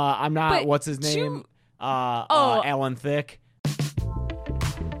not. But what's his name? Alan Thicke.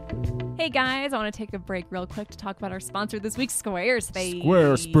 Hey guys, I want to take a break real quick to talk about our sponsor this week, Squarespace.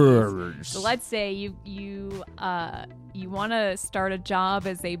 Squarespace. So let's say you want to start a job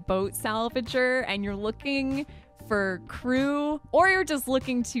as a boat salvager and you're looking for crew, or you're just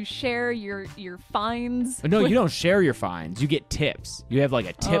looking to share your finds. No, you don't share your finds. You get tips. You have a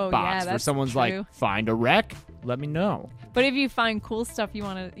tip box where someone's true. Find a wreck. Let me know. But if you find cool stuff you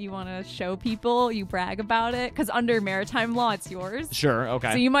want to show people, you brag about it, because under maritime law, it's yours. Sure,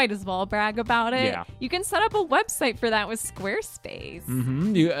 okay. So you might as well brag about it. Yeah. You can set up a website for that with Squarespace.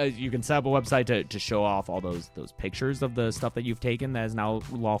 Mm-hmm. You can set up a website to show off all those pictures of the stuff that you've taken that is now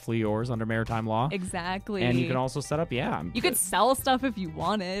lawfully yours under maritime law. Exactly. And you can also set up, you could sell stuff if you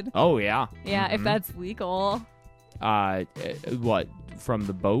wanted. Oh, yeah. Yeah, Mm-hmm. if that's legal. What? From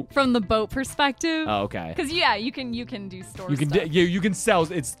the boat? From the boat perspective. Oh, okay. Because you can do store you can stuff. you can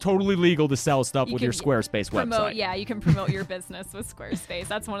sell. It's totally legal to sell stuff with your Squarespace website. Yeah, you can promote your business with Squarespace.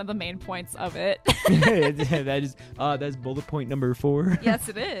 That's one of the main points of it. That's bullet point number 4. Yes,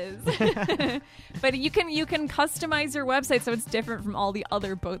 it is. But you can customize your website so it's different from all the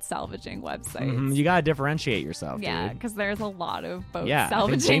other boat salvaging websites. Mm-hmm. You gotta differentiate yourself. Yeah, dude. because there's a lot of boat I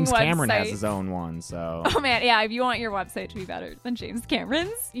salvaging think James websites. Cameron has his own one. So. Oh man, yeah. If you want your website to be better than James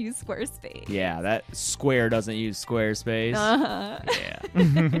Cameron's, use Squarespace. Yeah, that Square doesn't use Squarespace. Uh-huh.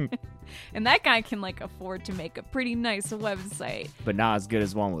 Yeah. And that guy can afford to make a pretty nice website. But not as good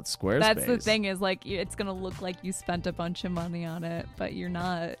as one with Squarespace. That's the thing is it's going to look like you spent a bunch of money on it, but you're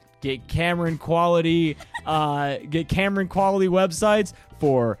not. Get Cameron quality websites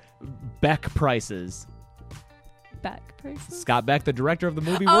for Beck prices. Beck prices? Scott Beck, the director of the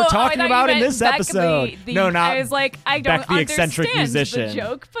movie Oh, we're talking I thought about you in meant this Beck, episode. No, not I was like, I don't Beck, the eccentric understand musician. the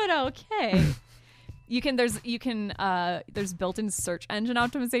joke, but okay. There's built-in search engine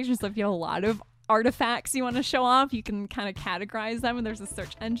optimization, so if you have a lot of artifacts you want to show off, you can kind of categorize them, and there's a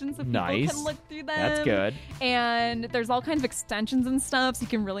search engine so people can look through them. That's good. And there's all kinds of extensions and stuff, so you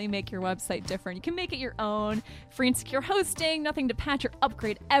can really make your website different. You can make it your own. Free and secure hosting, nothing to patch or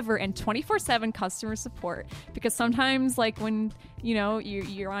upgrade ever, and 24/7 customer support. Because sometimes, like when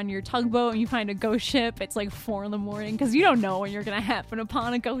you're on your tugboat and you find a ghost ship, it's like 4 a.m. because you don't know when you're gonna happen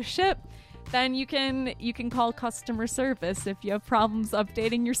upon a ghost ship. Then you can call customer service if you have problems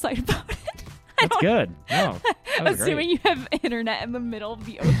updating your site about it. That's good. No, that was Assuming great. you have internet in the middle of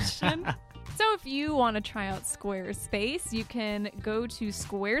the ocean. So if you want to try out Squarespace, you can go to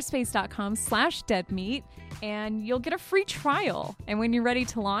squarespace.com/deadmeat and you'll get a free trial. And when you're ready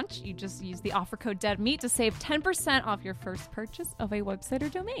to launch, you just use the offer code deadmeat to save 10% off your first purchase of a website or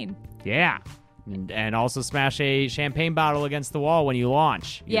domain. Yeah. And also smash a champagne bottle against the wall when you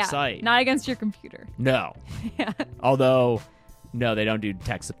launch your site. Not against your computer. No. Yeah. Although, no, they don't do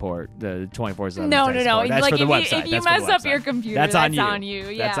tech support. The 24/7. No. Tech support. That's Like for the if website. you That's for the mess up website. your computer, that's on you.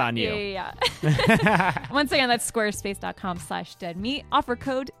 Yeah, That's on you. Yeah. Once again, that's squarespace.com/deadmeat. Offer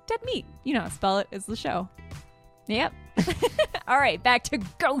code deadmeat. You know how to spell it. It's the show. Yep. All right, back to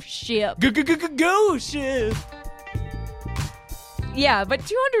Ghost Ship. Ghost Ship. Yeah, but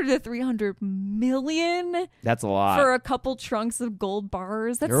 200 to 300 million That's a lot. for a couple trunks of gold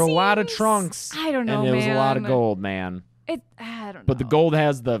bars. That There are a lot of seems- trunks. I don't know, and it was a lot of man. gold, man. I don't know. But the gold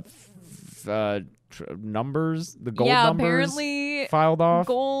has the numbers, the gold numbers apparently filed off.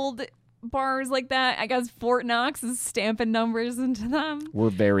 gold bars like that. I guess Fort Knox is stamping numbers into them. We're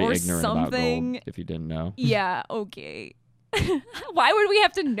very or ignorant about something. gold, if you didn't know. Yeah, okay. Why would we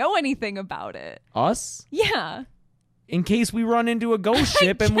have to know anything about it? Us? Yeah. In case we run into a ghost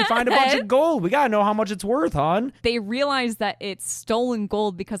ship and we find a bunch guess. of gold. We got to know how much it's worth, hon. They realize that it's stolen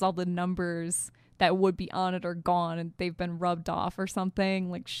gold because all the numbers that would be on it are gone and they've been rubbed off or something,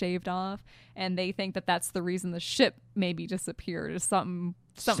 like shaved off. And they think that that's the reason the ship maybe disappeared. Is something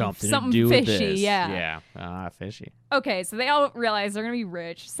to do with fishy. this. Yeah. Fishy. Okay, so they all realize they're going to be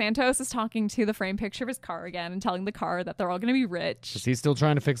rich. Santos is talking to the frame picture of his car again and telling the car that they're all going to be rich. Because he's still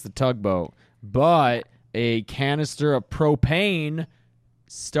trying to fix the tugboat. But a canister of propane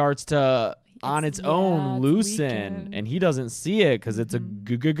starts to, on its own, it's loosen. leaking. And he doesn't see it because it's a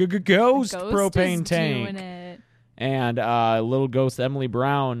ghost propane is tank. doing it. And little ghost Emily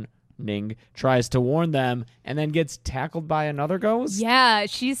Browning tries to warn them and then gets tackled by another ghost. Yeah,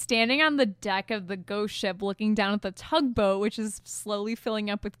 she's standing on the deck of the ghost ship looking down at the tugboat, which is slowly filling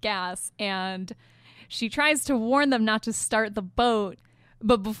up with gas. And she tries to warn them not to start the boat.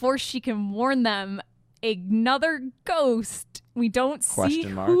 But before she can warn them, another ghost, we don't see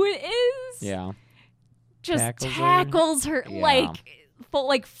Question mark. who it is, Yeah. just Tackles her. tackles her, Yeah.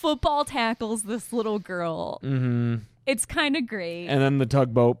 like football tackles this little girl. Mm-hmm. It's kind of great. And then the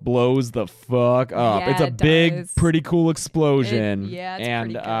tugboat blows the fuck up. Yeah, It's a it big, does. pretty cool explosion. It's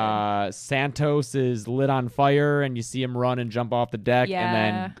and pretty good. Santos is lit on fire, and you see him run and jump off the deck. Yeah.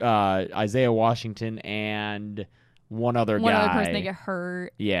 And then Isaiah Washington and one other One guy. other person they get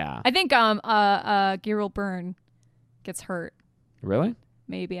hurt. Yeah. I think Geriel Byrne gets hurt. Really?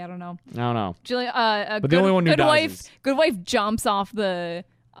 Maybe, I don't know. I don't know. Julia, But the only one who dies is- Good wife jumps off the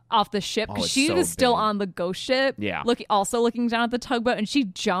ship Oh, because it's she so was still big. on the ghost ship. Yeah. Also looking down at the tugboat, and she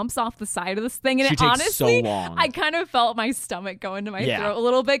jumps off the side of this thing. And She it takes honestly, so long. I kind of felt my stomach go into my Yeah. throat a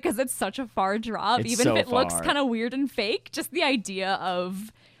little bit because it's such a far drop. It's Even so if it looks far. kind of weird and fake, just the idea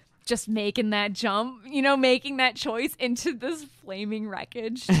of just making that jump, making that choice into this flaming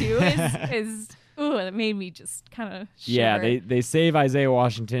wreckage too is ooh, it made me just kind of shiver. Yeah, they save Isaiah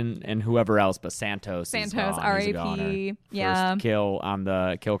Washington and whoever else, but Santos is Santos, gone. He's a R.I.P.. goner. Yeah. First kill on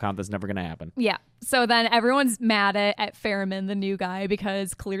the kill count that's never going to happen. Yeah. So then everyone's mad at Fairman, the new guy,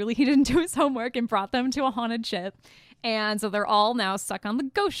 because clearly he didn't do his homework and brought them to a haunted ship. And so they're all now stuck on the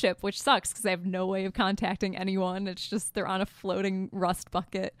ghost ship, which sucks because they have no way of contacting anyone. It's just they're on a floating rust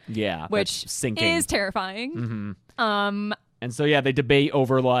bucket. Yeah, which that's sinking. is terrifying. Mm-hmm. And so, yeah, they debate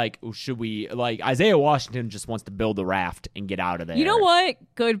over, should we, Isaiah Washington just wants to build a raft and get out of there. You know what?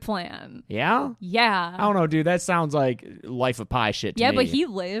 Good plan. Yeah? Yeah. I don't know, dude. That sounds like Life of Pi shit to Yeah, me. but he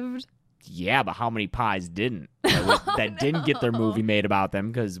lived. Yeah, but how many pies didn't? That didn't get their movie made about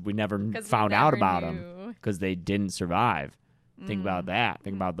them because we never found out about them because they didn't survive. Think about that.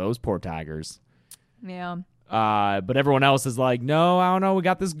 Think about those poor tigers. Yeah. But everyone else is like, no, I don't know. We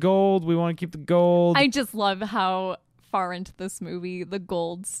got this gold. We want to keep the gold. I just love how far into this movie, the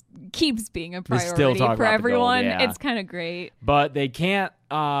gold keeps being a They priority still talk for about the gold, everyone. yeah. It's kind of great. But they can't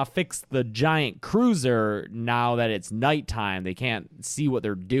fix the giant cruiser now that it's nighttime. They can't see what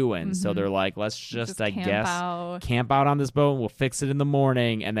they're doing. So they're like, let's just I camp guess, out. camp out on this boat and we'll fix it in the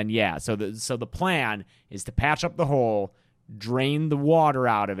morning. And then, yeah, so the plan is to patch up the hole, drain the water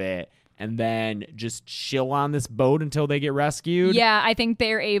out of it, and then just chill on this boat until they get rescued. Yeah, I think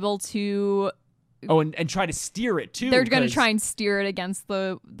they're able to. Oh, and try to steer it, too. They're going to 'cause try and steer it against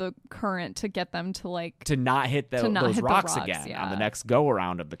the current to get them to like. to not hit to not those hit the rocks rocks, again yeah. on the next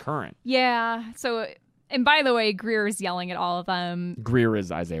go-around of the current. Yeah. So, and by the way, Greer is yelling at all of them. Greer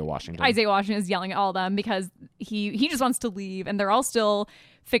is Isaiah Washington. Isaiah Washington is yelling at all of them because he just wants to leave, and they're all still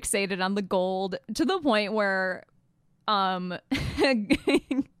fixated on the gold to the point where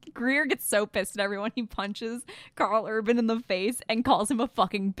Greer gets so pissed at everyone he punches Carl Urban in the face and calls him a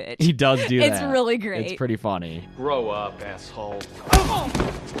fucking bitch. He does do that. It's really great. It's pretty funny. Grow up, asshole.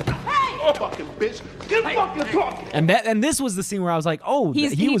 Hey! Fucking bitch. Get fucking talking. And this was the scene where I was like, oh, he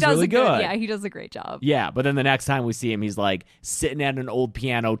was does really a good. Yeah, he does a great job. Yeah, but then the next time we see him, he's like sitting at an old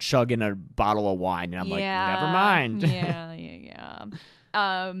piano chugging a bottle of wine. And I'm like, never mind.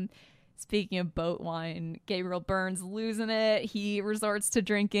 Yeah. Speaking of boat wine, Gabriel Byrne's losing it. He resorts to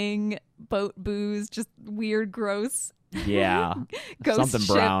drinking boat booze, just weird, gross Yeah. ghost Something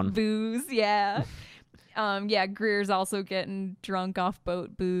ship brown. booze. Yeah. Yeah, Greer's also getting drunk off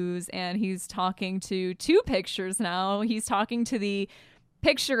boat booze, and he's talking to two pictures now. He's talking to the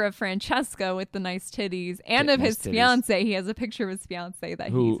picture of Francesca with the nice titties and of his Nice titties. fiance. He has a picture of his fiance that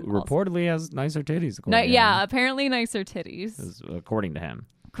Who he's also- reportedly has nicer titties, according to yeah, him. apparently nicer titties. According to him.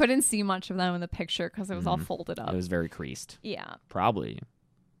 Couldn't see much of them in the picture because it was all folded up. It was very creased. Yeah. Probably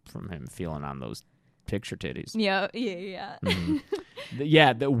from him feeling on those picture titties. Yeah.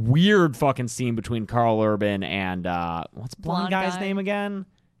 Yeah, the weird fucking scene between Carl Urban and what's blonde guy's guy. name again?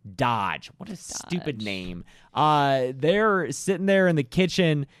 Dodge. What a stupid name. They're sitting there in the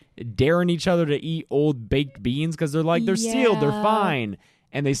kitchen daring each other to eat old baked beans because they're like, they're sealed, they're Yeah. fine.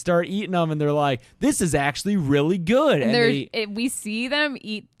 And they start eating them and they're like, this is actually really good. And we see them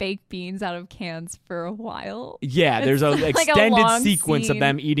eat baked beans out of cans for a while. yeah, there's an like a extended long sequence of scene.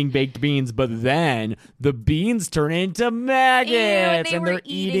 them eating baked beans, but then the beans turn into maggots Ew, and were they're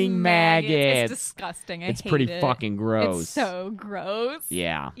eating maggots. It's disgusting. It's hate pretty it. fucking gross. It's so gross.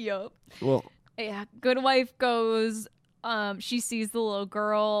 Yeah. Yup. Well, Yeah. Good wife goes. She sees the little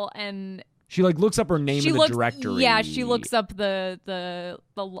girl and she like looks up her name in the directory. Yeah, she looks up the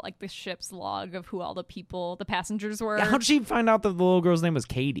like the ship's log of who all the passengers were. How'd she find out that the little girl's name was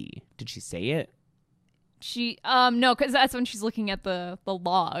Katie? Did she say it? She no, because that's when she's looking at the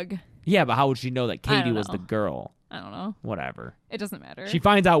log. Yeah, but how would she know that I Katie don't was know. the girl? I don't know. Whatever. It doesn't matter. She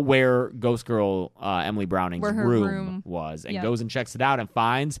finds out where Ghost Girl Emily Browning's Where her room- was and Yep. goes and checks it out and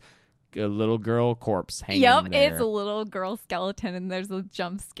finds a little girl corpse hanging Yep, there. it's a little girl skeleton, and there's a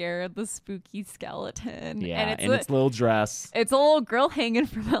jump scare of the spooky skeleton. Yeah, and in its little dress. it's a little girl hanging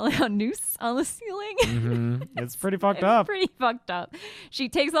from a noose on the ceiling. Mm-hmm. It's pretty fucked It's up. pretty fucked up. She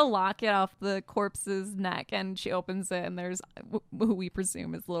takes a locket off the corpse's neck and she opens it, and there's who we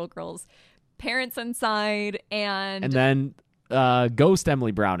presume is the little girl's parents inside, and then Ghost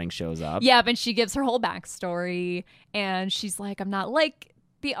Emily Browning shows up. yeah, but she gives her whole backstory, and she's like, I'm not like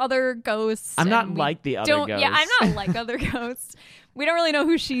the other ghosts. I'm not and we like the other don't, ghosts. Yeah, I'm not like other ghosts. We don't really know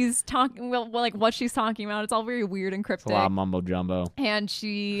who she's talking, well, like what she's talking about. It's all very weird and It's cryptic. a lot of mumbo jumbo. And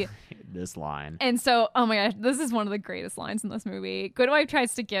she, This line. and so, oh my gosh, this is one of the greatest lines in this movie. Good Wife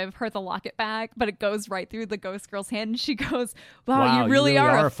tries to give her the locket back, but it goes right through the ghost girl's hand, and she goes, wow, you really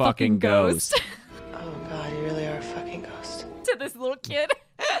are a fucking ghost. Oh god, you really are a fucking ghost. To this little kid.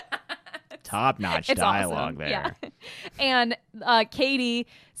 Top-notch It's dialogue awesome. there. Yeah. And Katie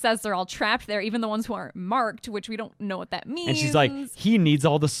says they're all trapped there, even the ones who aren't marked, which we don't know what that means. And she's like, he needs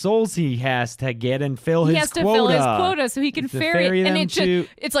all the souls he has to get and fill he his has to quota. fill his quota so he can To ferry them and to...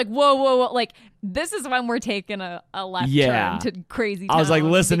 it's like whoa, like this is when we're taking a left Yeah. turn to crazy I was like,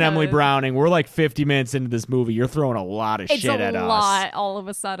 town listen, Emily because Browning, we're like 50 minutes into this movie. You're throwing a lot of it's shit at a us. lot all of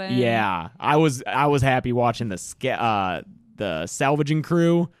a sudden. Yeah. I was happy watching the salvaging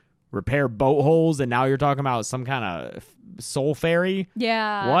crew repair boat holes, and now you're talking about some kind of soul fairy?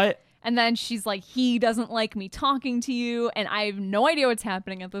 Yeah. What? And then she's like, he doesn't like me talking to you. And I have no idea what's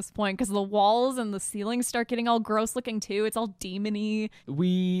happening at this point because the walls and the ceilings start getting all gross looking too. It's all demony.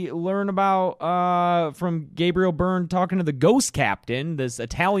 We learn about from Gabriel Byrne talking to the ghost captain, this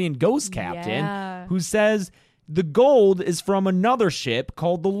Italian ghost captain, Yeah. who says the gold is from another ship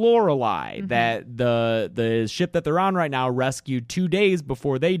called the Lorelei that the ship that they're on right now rescued 2 days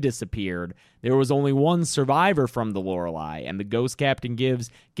before they disappeared. There was only one survivor from the Lorelei, and the ghost captain gives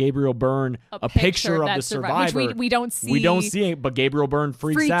Gabriel Byrne a picture of the survivor. Which we don't see. We don't see it, but Gabriel Byrne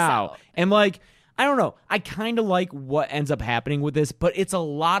freaks out. And like, I don't know. I kind of like what ends up happening with this, but it's a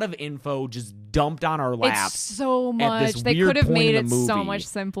lot of info just dumped on our laps. It's so much. This They weird could have point made in it the movie. so much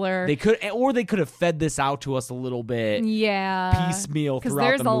simpler. They could have fed this out to us a little bit. Yeah. Piecemeal throughout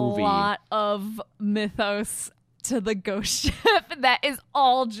there's the movie. a lot of mythos to the ghost ship that is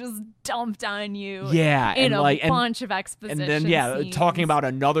all just dumped on you. Yeah, in and a like bunch of exposition. And then scenes. talking about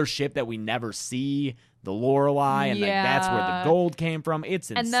another ship that we never see, the Lorelei, and like, that's where the gold came from. It's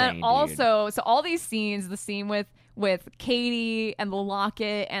insane. And then dude. also, so all these scenes, the scene with Katie and the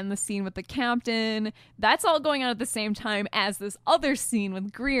locket and the scene with the captain, that's all going on at the same time as this other scene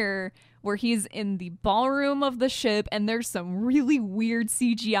with Greer where he's in the ballroom of the ship and there's some really weird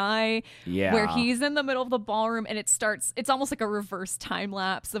CGI where he's in the middle of the ballroom and it's almost like a reverse time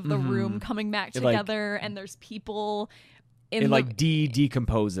lapse of the room coming back together and there's people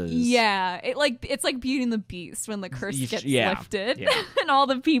decomposes. Yeah, it's like Beauty and the Beast when the curse gets lifted and all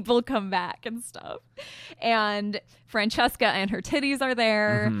the people come back and stuff. And Francesca and her titties are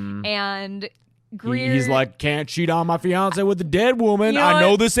there, and Greer. He's like, can't cheat on my fiance with a dead woman. You know I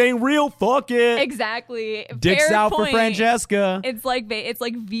know this ain't real. Fuck it. Exactly. Dicks Fair out point. for Francesca. It's like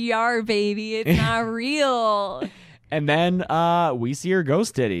VR, baby. It's not real. And then we see her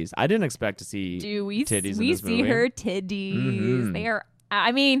ghost titties. I didn't expect to see titties in this movie. We see her titties. They are.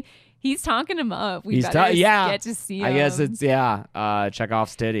 I mean, he's talking them up. We better get to see. I guess it's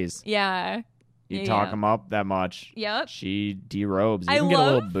Chekhov's titties. Yeah. You talk them up that much. Yep. She derobes. You can get a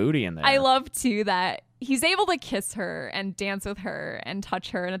little booty in there. I love too that he's able to kiss her and dance with her and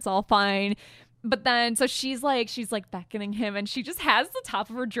touch her, and it's all fine. But then, so she's like beckoning him, and she just has the top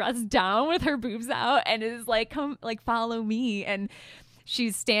of her dress down with her boobs out, and is like, "Come, like, follow me." And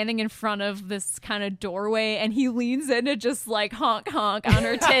she's standing in front of this kind of doorway, and he leans in to just like honk honk on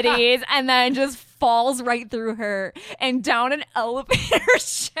her titties, and then just falls right through her and down an elevator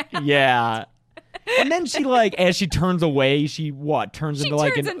shaft. Yeah. And then she as she turns away, she turns into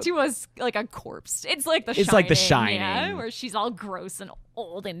a corpse. It's like The Shining. It's like The Shining. Yeah, where she's all gross and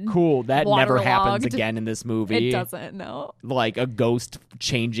old and cool. That never happens waterlogged. again in this movie. It doesn't, no. Like a ghost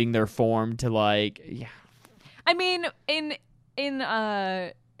changing their form to I mean, let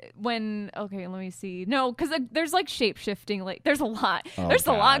me see. No, because there's like shape shifting. Like there's a lot. There's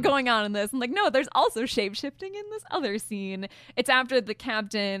a lot going on in this. And like, no, there's also shape shifting in this other scene. It's after the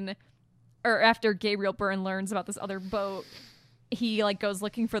captain. Or after Gabriel Byrne learns about this other boat, he like goes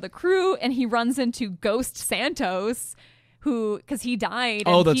looking for the crew and he runs into Ghost Santos, because he died.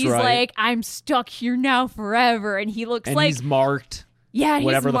 And that's he's right. like, I'm stuck here now forever. And he looks like he's marked. Yeah, he's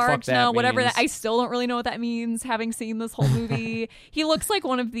whatever marked the fuck now. that Whatever means. that. I still don't really know what that means. Having seen this whole movie, he looks like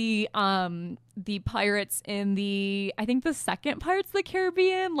one of the pirates in I think the second Pirates of the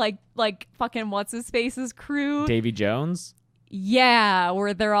Caribbean, like fucking what's his face's crew, Davy Jones. Yeah,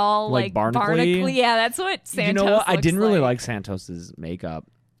 where they're all like Barnacle. Yeah, that's what Santos. You know what? I didn't really like Santos's makeup.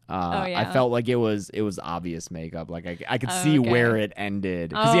 yeah. I felt like it was obvious makeup. Like I could see where it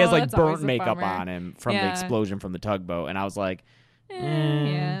ended because he has like that's always burnt a makeup bummer. on him from the explosion from the tugboat, and I was like,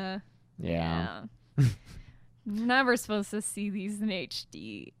 yeah. yeah. Never supposed to see these in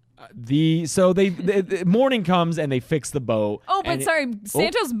HD. The morning comes and they fix the boat. Oh, but Ghost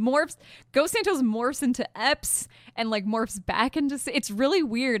Santos morphs into Epps and like morphs back into. It's really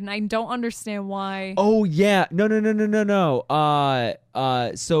weird, and I don't understand why. Oh yeah, no.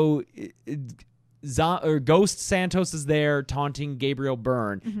 Ghost Santos is there taunting Gabriel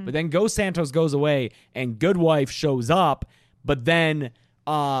Byrne, but then Ghost Santos goes away and Goodwife shows up, but then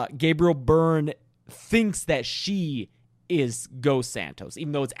Gabriel Byrne thinks that she is Ghost Santos,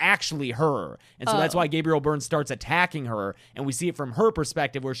 even though it's actually her. And so that's why Gabriel Byrne starts attacking her, and we see it from her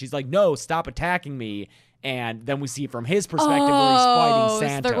perspective where she's like, no, stop attacking me. And then we see it from his perspective where he's fighting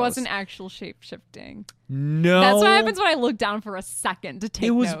Santos. So there wasn't actual shape-shifting. No. That's what happens when I look down for a second to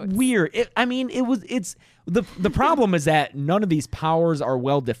take notes. It was weird. It's the problem is that none of these powers are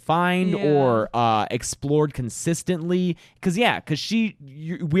well defined or explored consistently. Because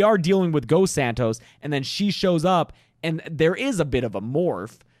we are dealing with Ghost Santos, and then she shows up, and there is a bit of a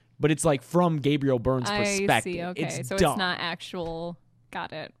morph, but it's like from Gabriel Byrne's perspective. I see. Okay, it's so dumb. it's not actual.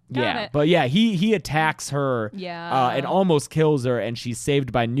 Got it. But yeah, he attacks her. Yeah. And almost kills her, and she's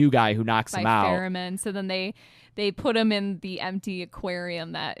saved by new guy who knocks him out. Ferriman. So then they put him in the empty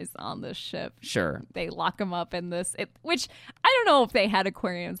aquarium that is on this ship. Sure. They lock him up in this, which I don't know if they had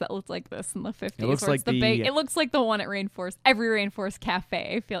aquariums that looked like this in the 50s. It looks where like it's the big. It looks like the one at Rainforest. Every Rainforest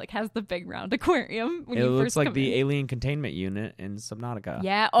cafe, I feel like, has the big round aquarium. When It you looks first like come the in. alien containment unit in Subnautica.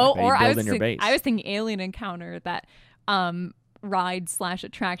 Yeah. Like Oh, they or build in your base. I was thinking Alien Encounter, that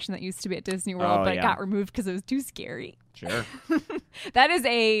ride/attraction that used to be at Disney World, but it got removed because it was too scary. Sure.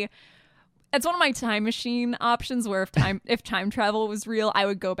 That's one of my time machine options, where if time travel was real, I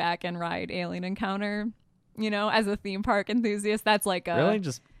would go back and ride Alien Encounter. As a theme park enthusiast, that's like a Really?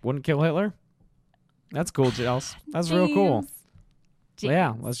 Just wouldn't kill Hitler? That's cool, Jels. That's real cool. James.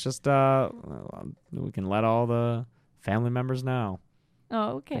 Yeah, let's just we can let all the family members know.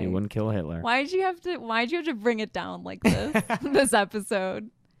 Oh, okay. He wouldn't kill Hitler. Why'd you have to bring it down like this this episode?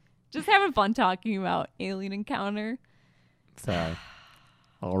 Just having fun talking about Alien Encounter. Sorry.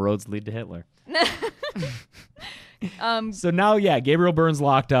 All roads lead to Hitler. So now, Gabriel Byrne's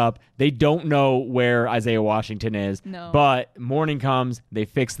locked up. They don't know where Isaiah Washington is. No. But morning comes, they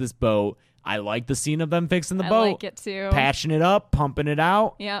fix this boat. I like the scene of them fixing the I boat. like it too. Patching it up, pumping it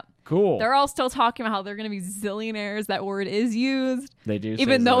out. Yep. Cool. They're all still talking about how they're going to be zillionaires. That word is used. They do say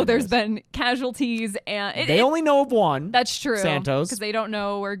Even though there's zillionaires. been casualties. And They only know of one. That's true. Santos. Because they don't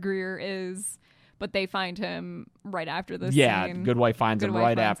know where Greer is. But they find him right after this Yeah, scene. Goodwife finds him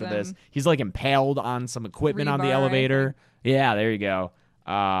right after this. He's like impaled on some equipment on the Rebar, I elevator. Yeah, there you go.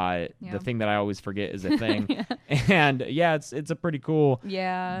 Yeah. The thing that I always forget is a thing. And it's a pretty cool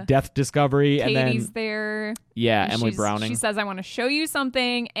Yeah. death discovery. Katie's And then there. and Emily she's- Browning. She says, I want to show you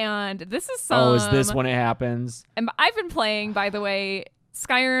something. And this is is this when it happens? And I've been playing, by the way,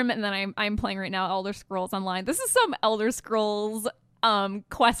 Skyrim, and then I'm playing right now Elder Scrolls Online. This is some Elder Scrolls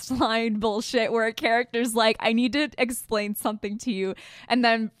quest line bullshit where a character's like, I need to explain something to you, and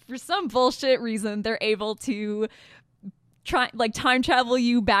then for some bullshit reason they're able to time travel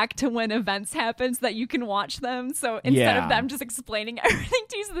you back to when events happen so that you can watch them. So instead of them just explaining everything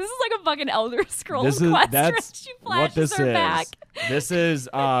to you, so this is like a fucking Elder Scrolls quest where she what flashes this her is. back. This is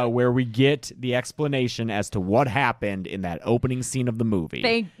where we get the explanation as to what happened in that opening scene of the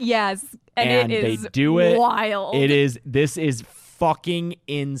movie. Yes, and and it is they do it wild. This is fucking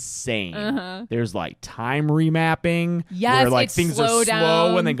insane. There's like time remapping. Yes, where like it's things slow are slow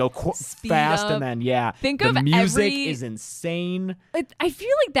down, and then go speed fast, up. and then Think the of music every- is insane. I feel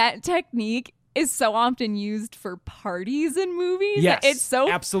like that technique is so often used for parties in movies. Yes, it's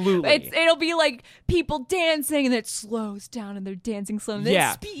so absolutely. It'll be like people dancing, and it slows down, and they're dancing slow. And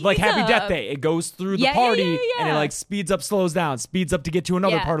then it speeds like Happy up. Death Day. It goes through the Yeah, party yeah. and it like speeds up, slows down, speeds up to get to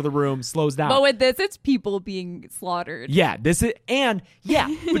another Yeah. part of the room, slows down. But with this, it's people being slaughtered. Yeah,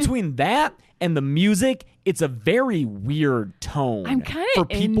 between that and the music, it's a very weird tone. I'm kinda for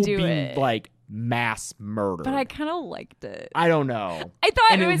people into being it. like mass murder. But I kind of liked it. I don't know. I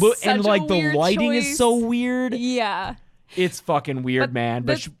thought and it was loo- such and like a the weird lighting choice. is so weird. Yeah. It's fucking weird, But man.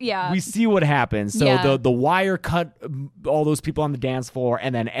 But this- yeah. we see what happens. So Yeah. the wire cut all those people on the dance floor,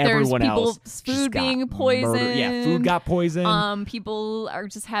 and then everyone There's else. people's just food got being murdered. Yeah, food poisoned. got poisoned. People are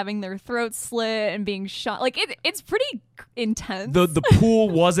just having their throats slit and being shot. Like it's pretty intense. The pool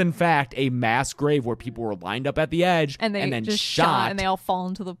was in fact a mass grave where people were lined up at the edge and they then just shot, and they all fall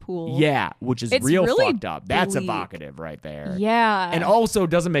into the pool. Yeah, which is It's real really fucked up. That's bleak. evocative right there. Yeah. And also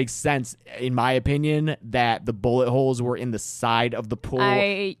doesn't make sense, in my opinion, that the bullet holes were in the side of the pool.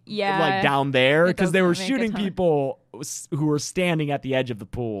 Like down there, It because they were doesn't make a shooting ton. people who were standing at the edge of the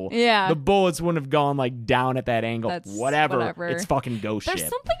pool. Yeah. The bullets wouldn't have gone like down at that angle. That's Whatever. It's fucking ghost There's shit.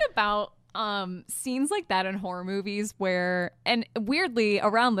 something about scenes like that in horror movies where, and weirdly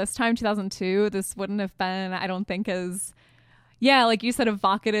around this time, 2002, this wouldn't have been, I don't think, as like you said,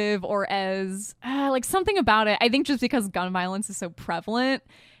 evocative or as like something about it. I think just because gun violence is so prevalent,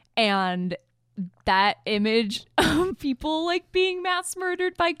 and that image of people like being mass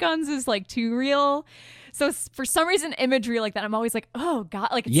murdered by guns is like too real. So for some reason, imagery like that, I'm always like, oh god,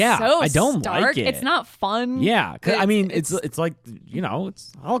 like it's so I don't stark. like it. It's not fun. Yeah, 'cause, I mean, it's like,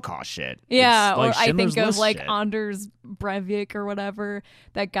 it's Holocaust shit. Yeah, It's like or I Schindler's think of List like shit. Anders Breivik or whatever,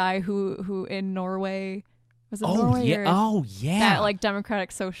 that guy who in Norway was it Oh Norway yeah, or oh yeah. that like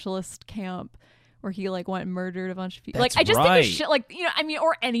democratic socialist camp where he like went and murdered a bunch of people. That's Like I just think right. of shit like I mean,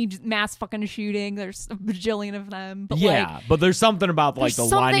 or any mass fucking shooting. There's a bajillion of them, but yeah, like but there's something about like there's the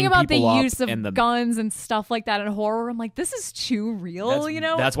something lining about the people up use of and the guns and stuff like that in horror. I'm like, this is too real,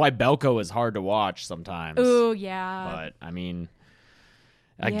 that's why Belko is hard to watch sometimes. Oh yeah. But I mean,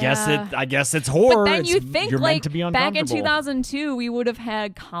 I Yeah. guess it's horror. But then you It's- think you're like meant to be back in uncomfortable. 2002, we would have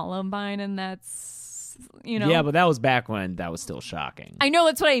had Columbine, and that's Yeah, but that was back when that was still shocking. I know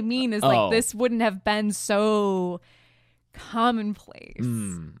that's what I mean. Is Oh. like this wouldn't have been so commonplace.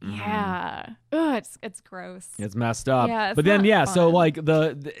 Mm-hmm. Yeah. Ugh, it's gross. It's messed up. Yeah, it's but then not so fun. like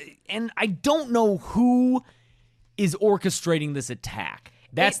and I don't know who is orchestrating this attack.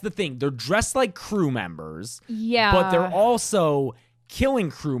 That's the thing. They're dressed like crew members. Yeah. But they're also killing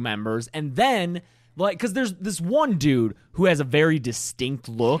crew members, and then like because there's this one dude who has a very distinct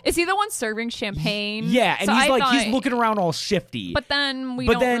look. Is he the one serving champagne? Yeah, and So he's I like he's thought- looking around all shifty. But then we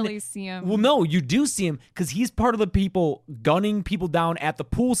But don't then- really see him. Well, no, you do see him because he's part of the people gunning people down at the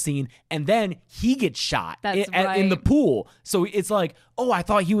pool scene, and then he gets shot That's in the right. pool. So it's like, oh, I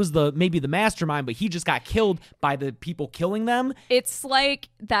thought he was maybe the mastermind, but he just got killed by the people killing them. It's like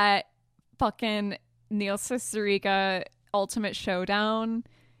that fucking Neil Cicerega Ultimate Showdown.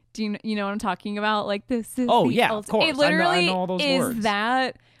 Do you know what I'm talking about? Like this is Oh, the yeah, of course. It literally I know all those is words.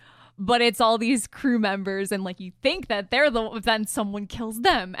 that, but it's all these crew members, and like you think that they're then someone kills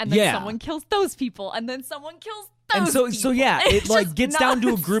them, and then Yeah. someone kills those people, and then someone kills those And so people. yeah, It's it like just gets down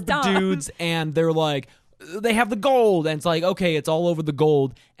to a group of nonstop. dudes, and they're like, they have the gold, and it's like, okay, it's all over the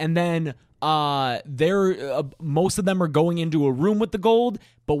gold, and then they're most of them are going into a room with the gold,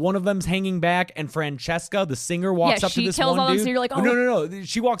 but one of them's hanging back, and Francesca, the singer, walks Yeah, up to she this kills one all them, dude. so you're like, oh. No.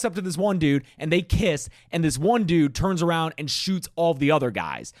 She walks up to this one dude, and they kiss, and this one dude turns around and shoots all of the other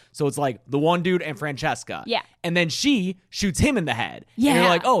guys. So it's like the one dude and Francesca. Yeah. And then she shoots him in the head. And Yeah. you're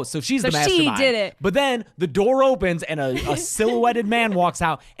like, oh, so she's So the she mastermind. did it. But then the door opens, and a silhouetted man walks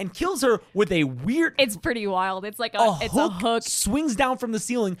out and kills her with a weird It's pretty wild. It's like a it's hook, a hook. swings down from the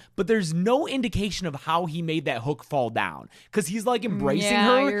ceiling, but there's no indication of how he made that hook fall down because he's like embracing Yeah,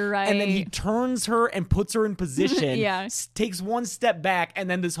 her, you're and then he right. turns her and puts her in position. Yeah. Takes one step back, and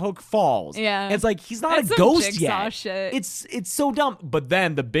then this hook falls. Yeah. And it's like he's not That's a some ghost Jigsaw yet. shit. It's so dumb. But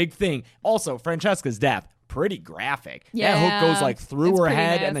then the big thing, also Francesca's death. Pretty graphic. That hook Yeah, goes like through it's her pretty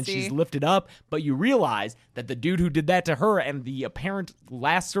head and then nasty. she's lifted up. But you realize that the dude who did that to her and the apparent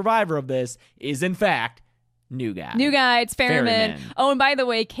last survivor of this is in fact New Guy. New Guy, it's Ferriman. Ferriman. Oh, and by the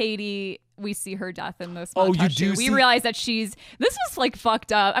way, Katie, we see her death in this. Oh, you montage, do too. see- We realize that this was like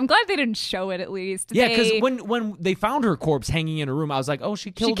fucked up. I'm glad they didn't show it at least. Yeah, because when they found her corpse hanging in a room, I was like, oh,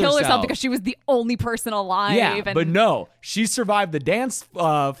 she killed herself because she was the only person alive. Yeah, and but no, she survived the dance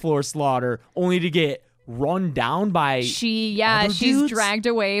floor slaughter only to get run down by she's dudes? dragged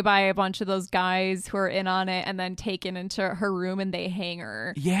away by a bunch of those guys who are in on it and then taken into her room and they hang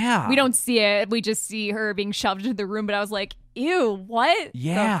her. Yeah. We don't see it. We just see her being shoved into the room, but I was like, ew, what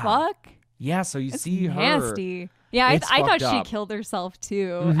Yeah. the fuck? Yeah, so you It's see her. nasty. Yeah, It's I thought fucked she up. killed herself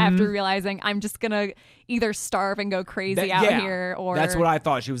too after realizing I'm just gonna either starve and go crazy out yeah, here, or that's what I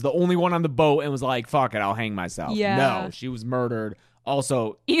thought. She was the only one on the boat and was like, fuck it, I'll hang myself. Yeah. No, she was murdered.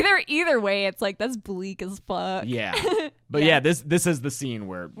 Also, either way, it's like that's bleak as fuck. yeah. But yeah, this is the scene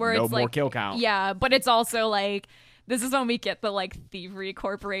where no it's more like, kill count. Yeah, but it's also like this is when we get the like Thievery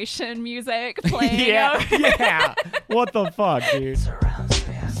Corporation music playing. yeah. Yeah. What the fuck, dude?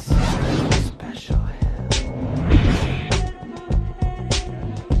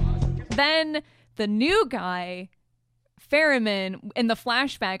 Then the new guy, Ferriman, in the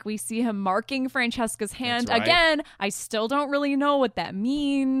flashback, we see him marking Francesca's hand. That's right. Again, I still don't really know what that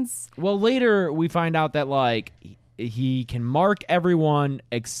means. Well, later we find out that like he can mark everyone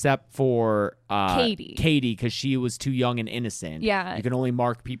except for Katie. because she was too young and innocent. Yeah. You can only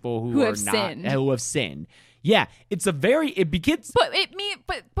mark people Who are have not sinned. who have sinned. Yeah, it begins.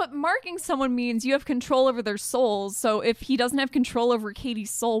 But marking someone means you have control over their souls. So if he doesn't have control over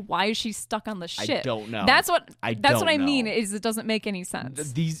Katie's soul, why is she stuck on the ship? don't know. That's what I that's don't what I mean. know. Is it doesn't make any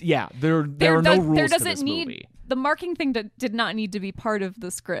sense. There are no rules there to doesn't this need movie. the marking thing did not need to be part of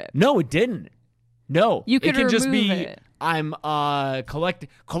the script. No, it didn't. No, You could it can just remove be it. I'm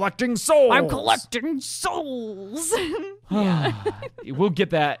collecting souls. I'm collecting souls. We'll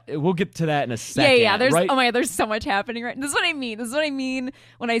get that. We'll get to that in a Yeah, second. yeah. There's right? oh my god, there's so much happening right. This is what I mean. This is what I mean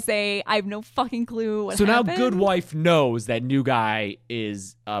when I say I have no fucking clue what So now happened. Good Wife knows that New Guy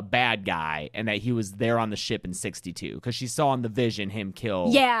is a bad guy and that he was there on the ship in 62 because she saw in the vision him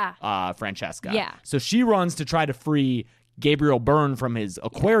kill Francesca. Yeah. So she runs to try to free Gabriel Byrne from his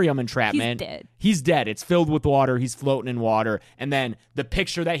aquarium entrapment. He's dead. He's dead. It's filled with water. He's floating in water. And then the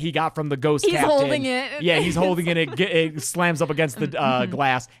picture that he got from the ghost He's captain. holding it. Yeah, he's holding it. It slams up against the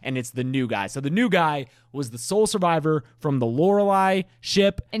glass, and it's the New Guy. So the New Guy was the sole survivor from the Lorelei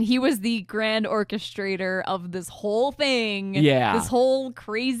ship. And he was the grand orchestrator of this whole thing. Yeah. This whole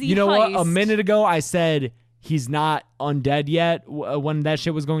crazy You know heist. what? A minute ago, I said he's not undead yet when that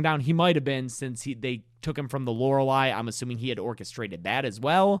shit was going down. He might have been since they took him from the Lorelei. I'm assuming he had orchestrated that as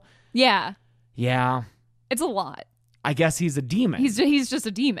well. Yeah. Yeah. It's a lot. I guess he's a demon. He's just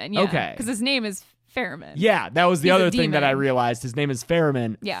a demon, yeah. Okay. Because his name is Ferriman. Yeah, that was the He's a other thing that I demon. realized. His name is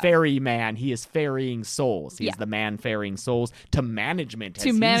Ferriman. Yeah. Ferry man. He is ferrying souls. He Yeah. is the man ferrying souls to management. As To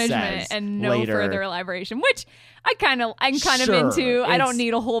he management says and no later. further elaboration, which I'm kind of Sure, into. I don't it's-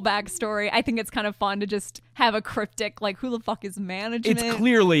 need a whole backstory. I think it's kind of fun to just have a cryptic, like, who the fuck is management? It's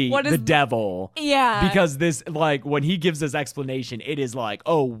clearly What is the devil. Yeah. Because this, like, when he gives this explanation, it is like,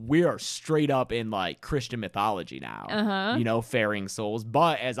 oh, we are straight up in, like, Christian mythology now. Uh-huh. You know, ferrying souls.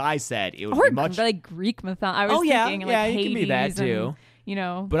 But as I said, it would or be much. like Greek mythology. I was Oh, yeah. thinking Yeah, like it can be that, Hades too. and, you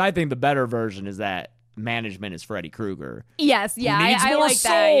know. But I think the better version is that management is Freddy Krueger. Yes, yeah, needs I more like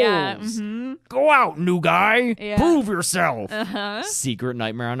that. Yeah. souls? Mhm. Go out, new guy. Yeah. Prove yourself. Uh-huh. Secret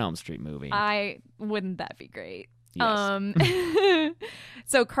Nightmare on Elm Street movie. Wouldn't that be great? Yes.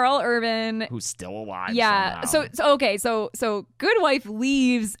 So Carl Urban, Who's still alive. yeah. somehow. So Good Wife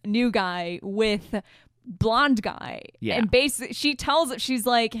leaves new guy with blonde guy. Yeah. And basically she tells it, she's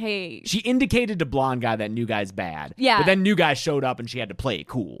like, hey, She indicated to blonde guy that new guy's bad. Yeah. But then new guy showed up and she had to play it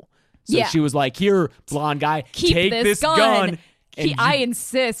cool. So Yeah. she was like, here, blonde guy, keep take this gun. and I you-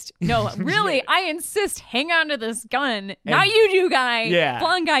 insist. No, really, Yeah. I insist. Hang on to this gun. Not you, new guy. Yeah.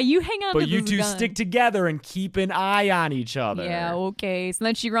 Blonde guy, you hang on to But this you gun. two stick together and keep an eye on each other. Yeah, okay. So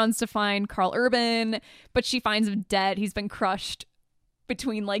then she runs to find Carl Urban, but she finds him dead. He's been crushed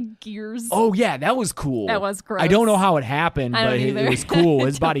between like gears. Oh, yeah, that was cool. That was gross. I don't know how it happened, I but don't it either. was cool.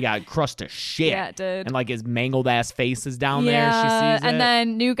 His body got crushed to shit. Yeah, it did. And like his mangled ass face is down there. Yeah, She sees and it.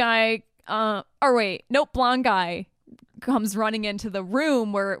 then new guy, blonde guy comes running into the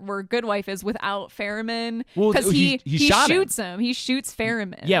room where Good Wife is without Ferriman. Well, Because he shot him. shoots him. He shoots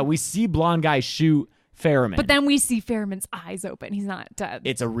Ferriman. Yeah, we see blonde guy shoot Ferriman. But then we see Ferriman's eyes open. He's not dead.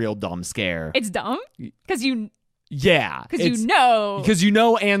 It's a real dumb scare. It's dumb because yeah. you know. Because you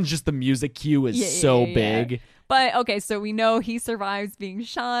know, and just the music cue is Yeah, so yeah. big. But okay, so we know he survives being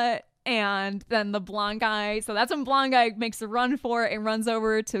shot, and then the blonde guy. So that's when blonde guy makes a run for it and runs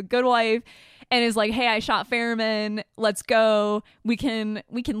over to Good Wife, and is like, "Hey, I shot Ferriman. Let's go. We can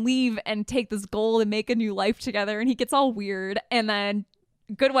leave and take this gold and make a new life together." And he gets all weird, and then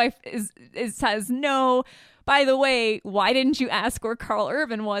Good Wife says, "No. By the way, why didn't you ask where Carl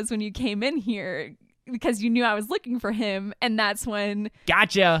Urban was when you came in here?" Because you knew I was looking for him, and that's when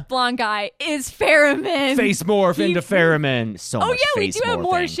Gotcha. blonde guy is Ferriman. Face morph He- into Ferriman. So Oh much yeah, we face do have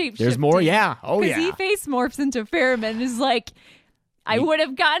more morphing. shape. There's more, yeah. Oh Because yeah. he face morphs into Ferriman. Is like, I would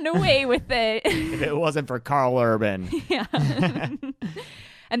have gotten away with it. If it wasn't for Carl Urban. Yeah.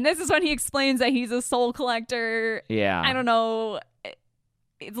 And this is when he explains that he's a soul collector. Yeah. I don't know.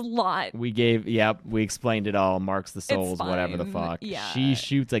 It's a lot. We explained it all. Marks the souls, whatever the fine. fuck. Yeah. She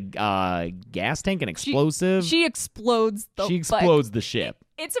shoots a gas tank, an explosive. She explodes the. She explodes the ship.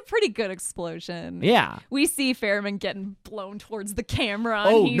 It's a pretty good explosion. Yeah. We see Ferriman getting blown towards the camera.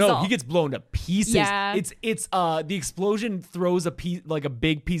 and Oh he's no, all- he gets blown to pieces. Yeah. It's the explosion throws a piece, like a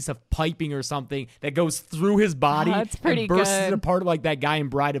big piece of piping or something that goes through his body That's pretty and bursts good. it apart, like that guy in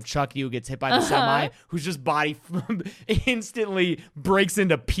Bride of Chucky who gets hit by the semi, whose just body instantly breaks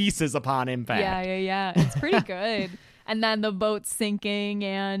into pieces upon impact. Yeah. It's pretty good. And then the boat's sinking,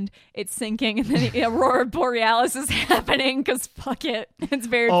 and then the Aurora Borealis is happening because fuck it, it's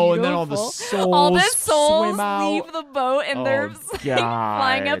very beautiful. And then all the all the souls souls swim out. leave the boat, and they're Oh, like,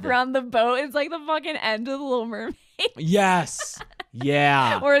 flying up God. around the boat. It's like the fucking end of the Little Mermaid, Yes.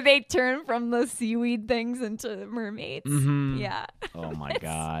 Yeah. where they turn from the seaweed things into mermaids. Mhm. Yeah, Oh my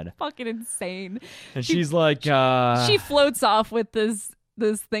god. fucking insane. And She- she's like, She floats off with this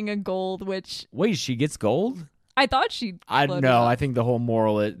thing of gold, which wait, she gets gold? I thought she. I floated know. off. I think the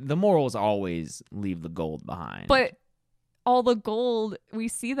moral is always leave the gold behind. But all the gold, we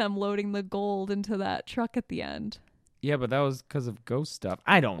see them loading the gold into that truck at the end. yeah, but that was because of ghost stuff.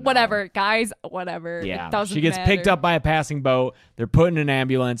 I don't know. Whatever, guys, whatever. Yeah. It doesn't She gets picked matter. up by a passing boat. They're put in an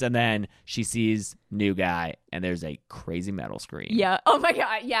ambulance, and then she sees new guy, and there's a crazy metal scream. Yeah. Oh my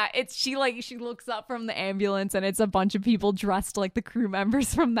god. Yeah. It's she looks up from the ambulance, and it's a bunch of people dressed like the crew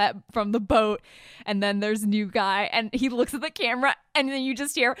members from the boat, and then there's new guy, and he looks at the camera, and then you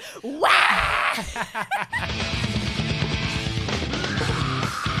just hear "Wah!"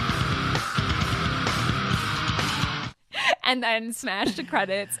 and then smash to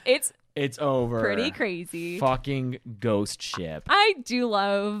credits. It's over. Pretty crazy. Fucking ghost ship. I do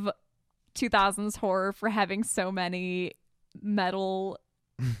love 2000s horror for having so many metal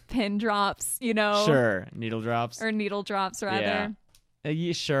pin drops, you know? Sure. Needle drops. Or needle drops, rather. Yeah.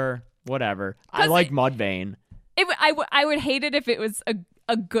 Yeah, sure. whatever. I 'Cause like Mudvayne. I would hate it if it was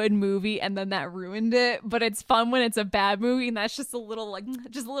a good movie and then that ruined it, but it's fun when it's a bad movie and that's just a little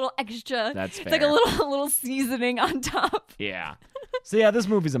extra. That's It's like fair. a little seasoning on top. Yeah. So yeah, this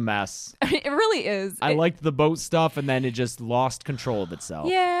movie's a mess. It really is. I liked the boat stuff, and then it just lost control of itself.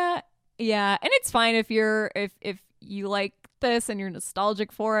 Yeah, and it's fine if you like this and you're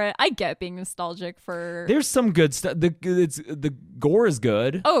nostalgic for it. I get being nostalgic for. There's some good stuff. The gore is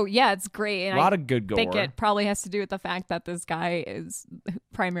good. Oh yeah, it's great. And A lot I of good gore. think it probably has to do with the fact that this guy is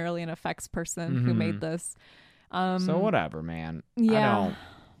primarily an effects person who made this. So whatever, man. Yeah.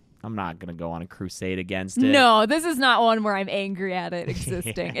 I'm not gonna go on a crusade against it. No, this is not one where I'm angry at it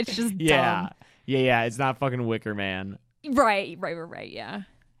existing. It's just Yeah. dumb. Yeah. It's not fucking Wicker Man. Right.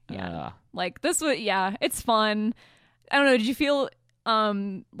 Yeah. Like this was it's fun. I don't know. Did you feel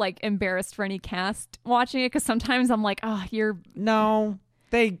like embarrassed for any cast watching it? Because sometimes I'm like, oh, you're No.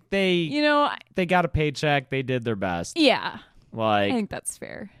 They you know they got a paycheck. They did their best. yeah. I Like think that's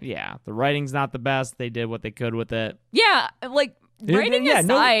fair. yeah, the writing's not the best. They did what they could with it. Yeah, like writing yeah,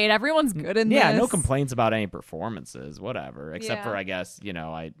 no- aside, everyone's good in Yeah, this. no complaints about any performances, whatever. Except Yeah. for, I guess,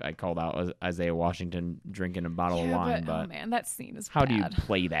 I called out Isaiah Washington drinking a bottle of Yeah, wine, but oh but man, that scene is how bad. do you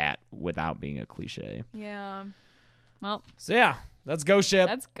play that without being a cliche? Yeah. Well, So yeah, let's go ship.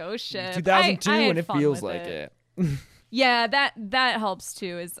 that's Ghost Ship. 2002, I had and it fun feels with like it. Yeah, that helps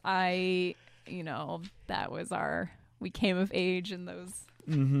too. Is that was we came of age in those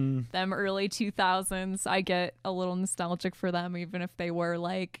them early 2000s. I get a little nostalgic for them, even if they were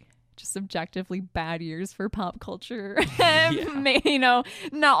like just objectively bad years for pop culture. Not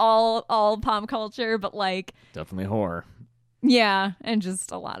all pop culture, but like Definitely horror. yeah, and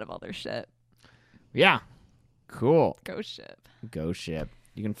just a lot of other shit. Yeah, cool. Ghost Ship. Go ship.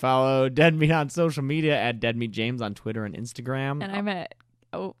 You can follow Dead Meat on social media at Dead Meat James on Twitter and Instagram. And I'm at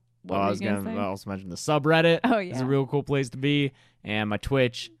what I were was you gonna say? also mention the subreddit. Oh, It's yeah. a real cool place to be. And my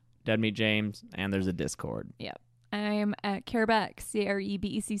Twitch, Dead Meat James, and there's a Discord. Yep. I'm at Carebeck,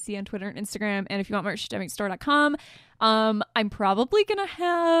 CareBecc on Twitter and Instagram. And if you want merch, deadmeatstore.com. I'm probably going to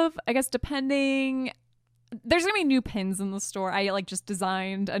have, I guess, depending, there's going to be new pins in the store. I just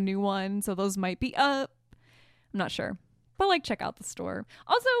designed a new one, so those might be up. I'm not sure. But check out the store.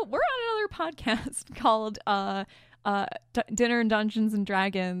 Also, we're on another podcast called Dinner and Dungeons and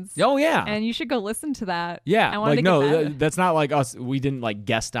Dragons. Oh, yeah. And you should go listen to that. Yeah, I wanted to get that. that's not like us. We didn't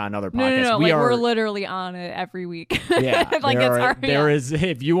guest on other podcasts. No. We are. We're literally on it every week. Yeah, There is.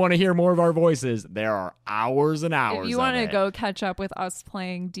 If you want to hear more of our voices, there are hours and hours. If you want to go catch up with us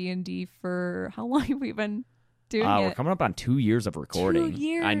playing D&D for how long have we been doing it? we're coming up on 2 years of recording. 2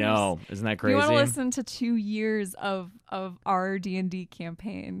 years. I know, isn't that If crazy? you want to listen to 2 years of our D&D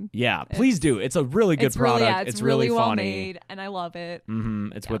campaign. Yeah, please do. It's a really good It's really, product. it's really well funny. made, and I love it.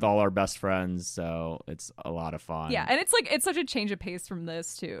 It's with all our best friends, so it's a lot of fun. Yeah, and it's such a change of pace from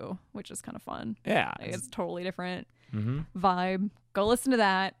this too, which is kind of fun. Yeah, It's totally different vibe. Go listen to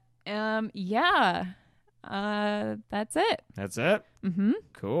that. Yeah. That's it. That's it.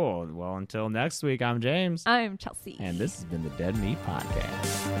 Cool. Well, until next week, I'm James, I'm Chelsea. and this has been the Dead Meat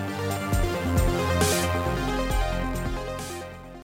Podcast.